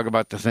diet, we talk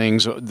about the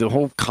things, the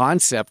whole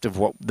concept of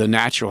what the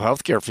natural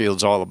healthcare field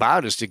is all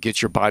about is to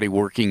get your body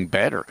working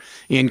better,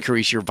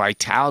 increase your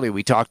vitality.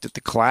 We talked at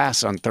the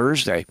class on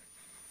Thursday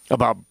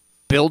about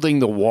building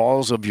the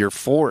walls of your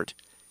fort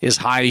as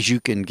high as you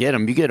can get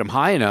them. You get them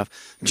high enough,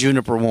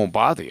 juniper won't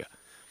bother you.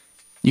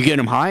 You get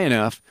them high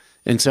enough,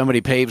 and somebody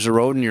paves a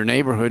road in your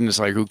neighborhood, and it's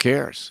like, who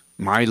cares?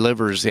 My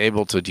liver is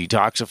able to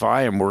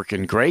detoxify. I'm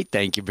working great.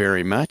 Thank you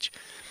very much.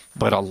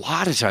 But a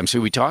lot of times,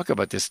 so we talk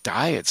about this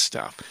diet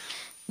stuff.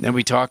 Then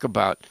we talk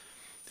about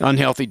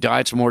unhealthy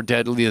diets more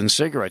deadly than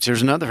cigarettes.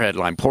 Here's another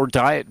headline. Poor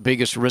diet,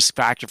 biggest risk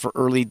factor for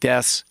early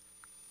deaths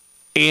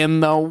in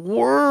the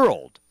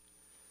world.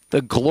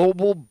 The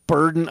Global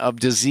Burden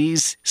of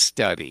Disease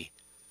Study.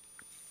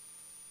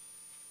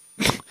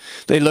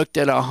 They looked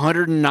at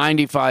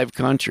 195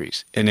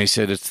 countries, and they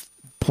said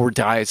poor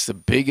diet's the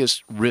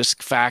biggest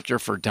risk factor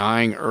for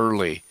dying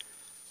early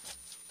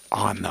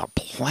on the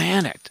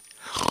planet.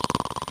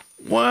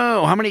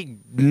 Whoa, how many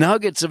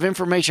nuggets of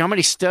information, how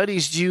many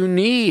studies do you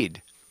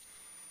need?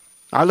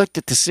 I looked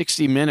at the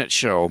 60 Minutes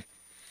show,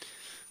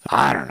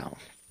 I don't know,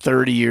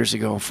 30 years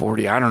ago,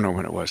 40, I don't know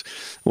when it was,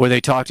 where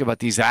they talked about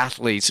these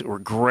athletes that were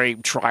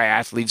great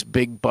triathletes,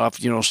 big buff,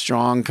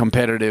 strong,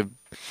 competitive,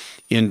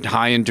 in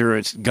high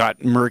endurance,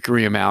 got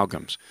mercury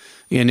amalgams,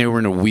 and they were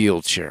in a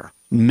wheelchair,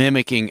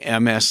 mimicking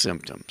MS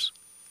symptoms.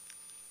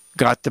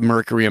 Got the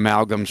mercury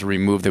amalgams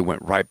removed, they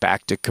went right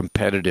back to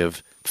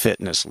competitive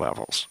fitness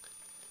levels.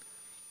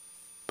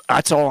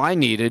 That's all I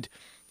needed,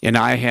 and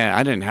I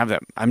didn't have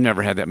that. I've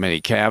never had that many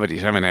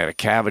cavities. I haven't had a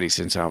cavity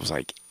since I was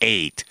like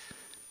 8.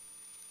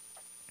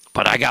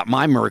 But I got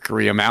my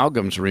mercury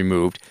amalgams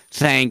removed.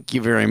 Thank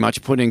you very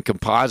much. Put in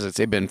composites.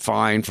 They've been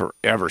fine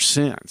forever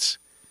since.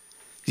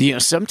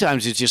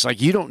 Sometimes it's just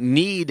like you don't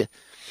need,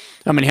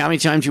 how many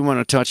times you want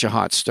to touch a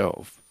hot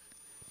stove?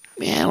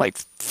 Man, like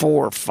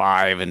 4 or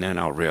 5, and then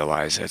I'll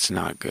realize that's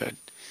not good.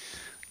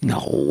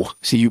 No.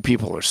 See, you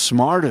people are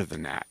smarter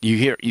than that.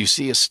 You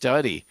see a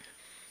study,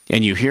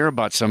 and you hear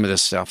about some of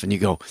this stuff, and you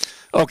go,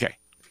 okay,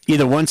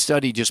 either one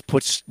study just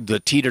puts the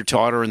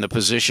teeter-totter in the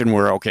position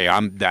where, okay,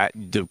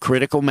 the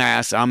critical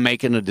mass, I'm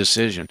making a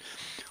decision.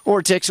 Or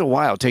it takes a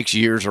while. It takes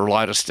years or a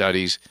lot of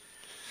studies.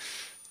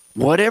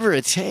 Whatever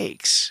it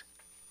takes.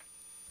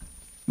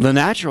 The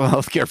natural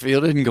healthcare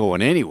field isn't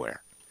going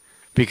anywhere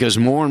because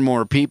more and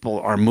more people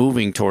are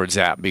moving towards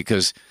that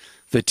because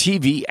the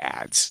TV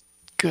ads,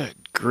 good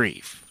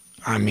grief.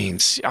 I mean,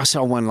 I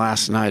saw one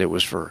last night. It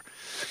was for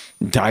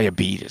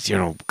diabetes,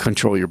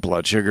 control your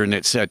blood sugar. And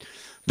it said,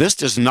 this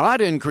does not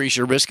increase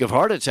your risk of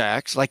heart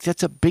attacks. Like,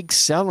 that's a big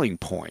selling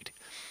point.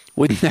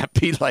 Wouldn't that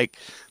be like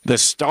the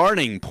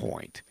starting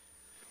point?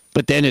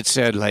 But then it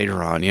said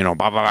later on, blah,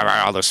 blah, blah,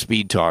 blah, all the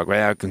speed talk.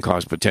 Well, it can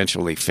cause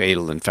potentially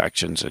fatal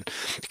infections and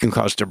it can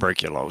cause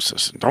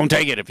tuberculosis. And don't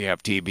take it if you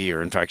have TB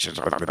or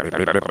infections.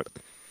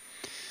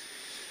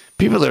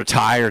 People are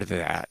tired of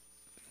that.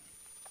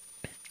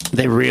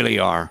 They really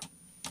are.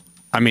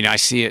 I mean, I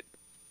see it.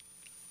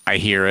 I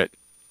hear it.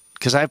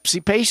 Because I see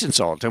patients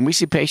all the time. We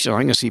see patients. I'm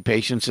going to see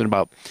patients in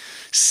about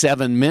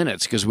 7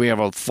 minutes because we have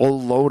a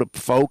full load of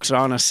folks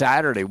on a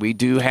Saturday. We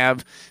do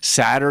have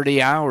Saturday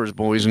hours,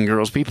 boys and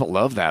girls. People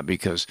love that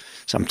because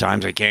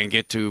sometimes they can't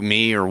get to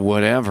me or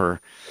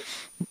whatever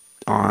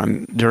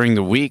during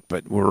the week,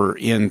 but we're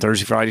in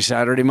Thursday, Friday,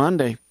 Saturday,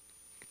 Monday.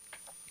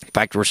 In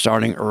fact, we're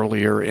starting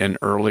earlier and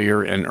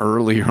earlier and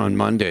earlier on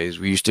Mondays.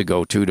 We used to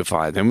go 2 to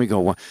 5. Then we go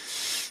 1.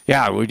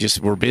 Yeah,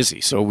 we're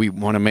busy, so we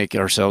want to make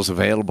ourselves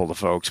available to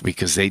folks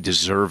because they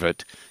deserve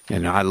it.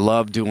 And I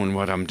love doing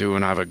what I'm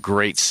doing. I have a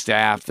great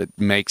staff that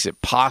makes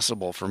it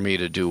possible for me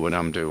to do what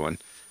I'm doing.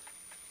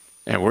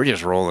 And we're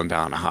just rolling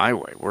down the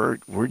highway. We're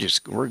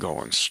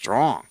going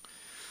strong,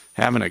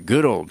 having a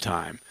good old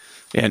time.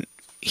 And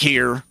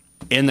here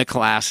in the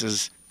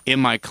classes,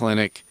 in my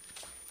clinic,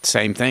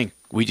 same thing.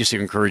 We just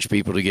encourage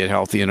people to get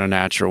healthy in a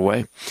natural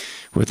way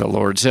with the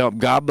Lord's help.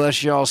 God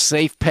bless y'all.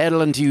 Safe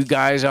pedaling to you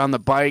guys on the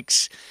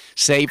bikes.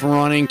 Safe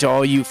running to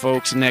all you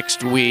folks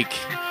next week.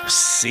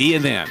 See you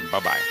then.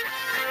 Bye-bye.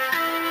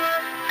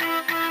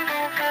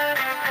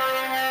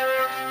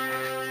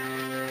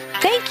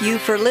 Thank you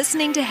for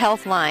listening to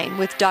Healthline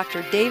with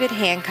Dr. David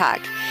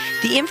Hancock.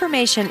 The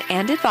information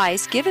and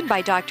advice given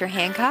by Dr.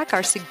 Hancock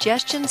are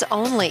suggestions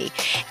only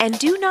and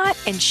do not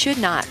and should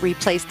not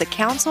replace the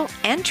counsel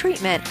and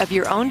treatment of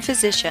your own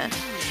physician.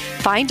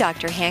 Find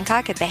Dr.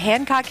 Hancock at the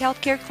Hancock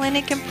Healthcare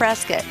Clinic in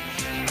Prescott,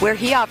 where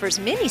he offers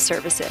many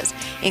services,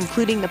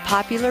 including the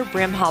popular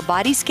Brimhall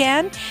Body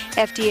Scan,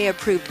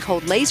 FDA-approved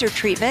cold laser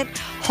treatment,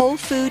 whole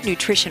food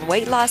nutrition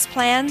weight loss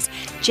plans,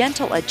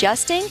 gentle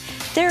adjusting,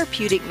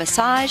 therapeutic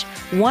massage,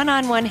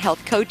 one-on-one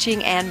health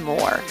coaching, and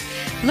more.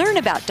 Learn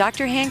about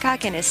Dr.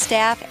 Hancock and his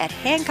staff at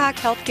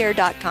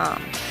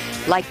hancockhealthcare.com.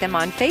 Like them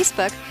on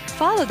Facebook,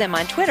 follow them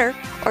on Twitter,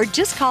 or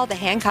just call the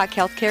Hancock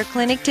Healthcare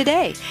Clinic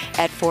today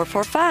at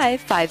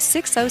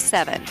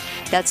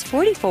 445-5607. That's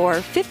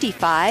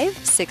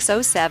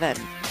 445-5607.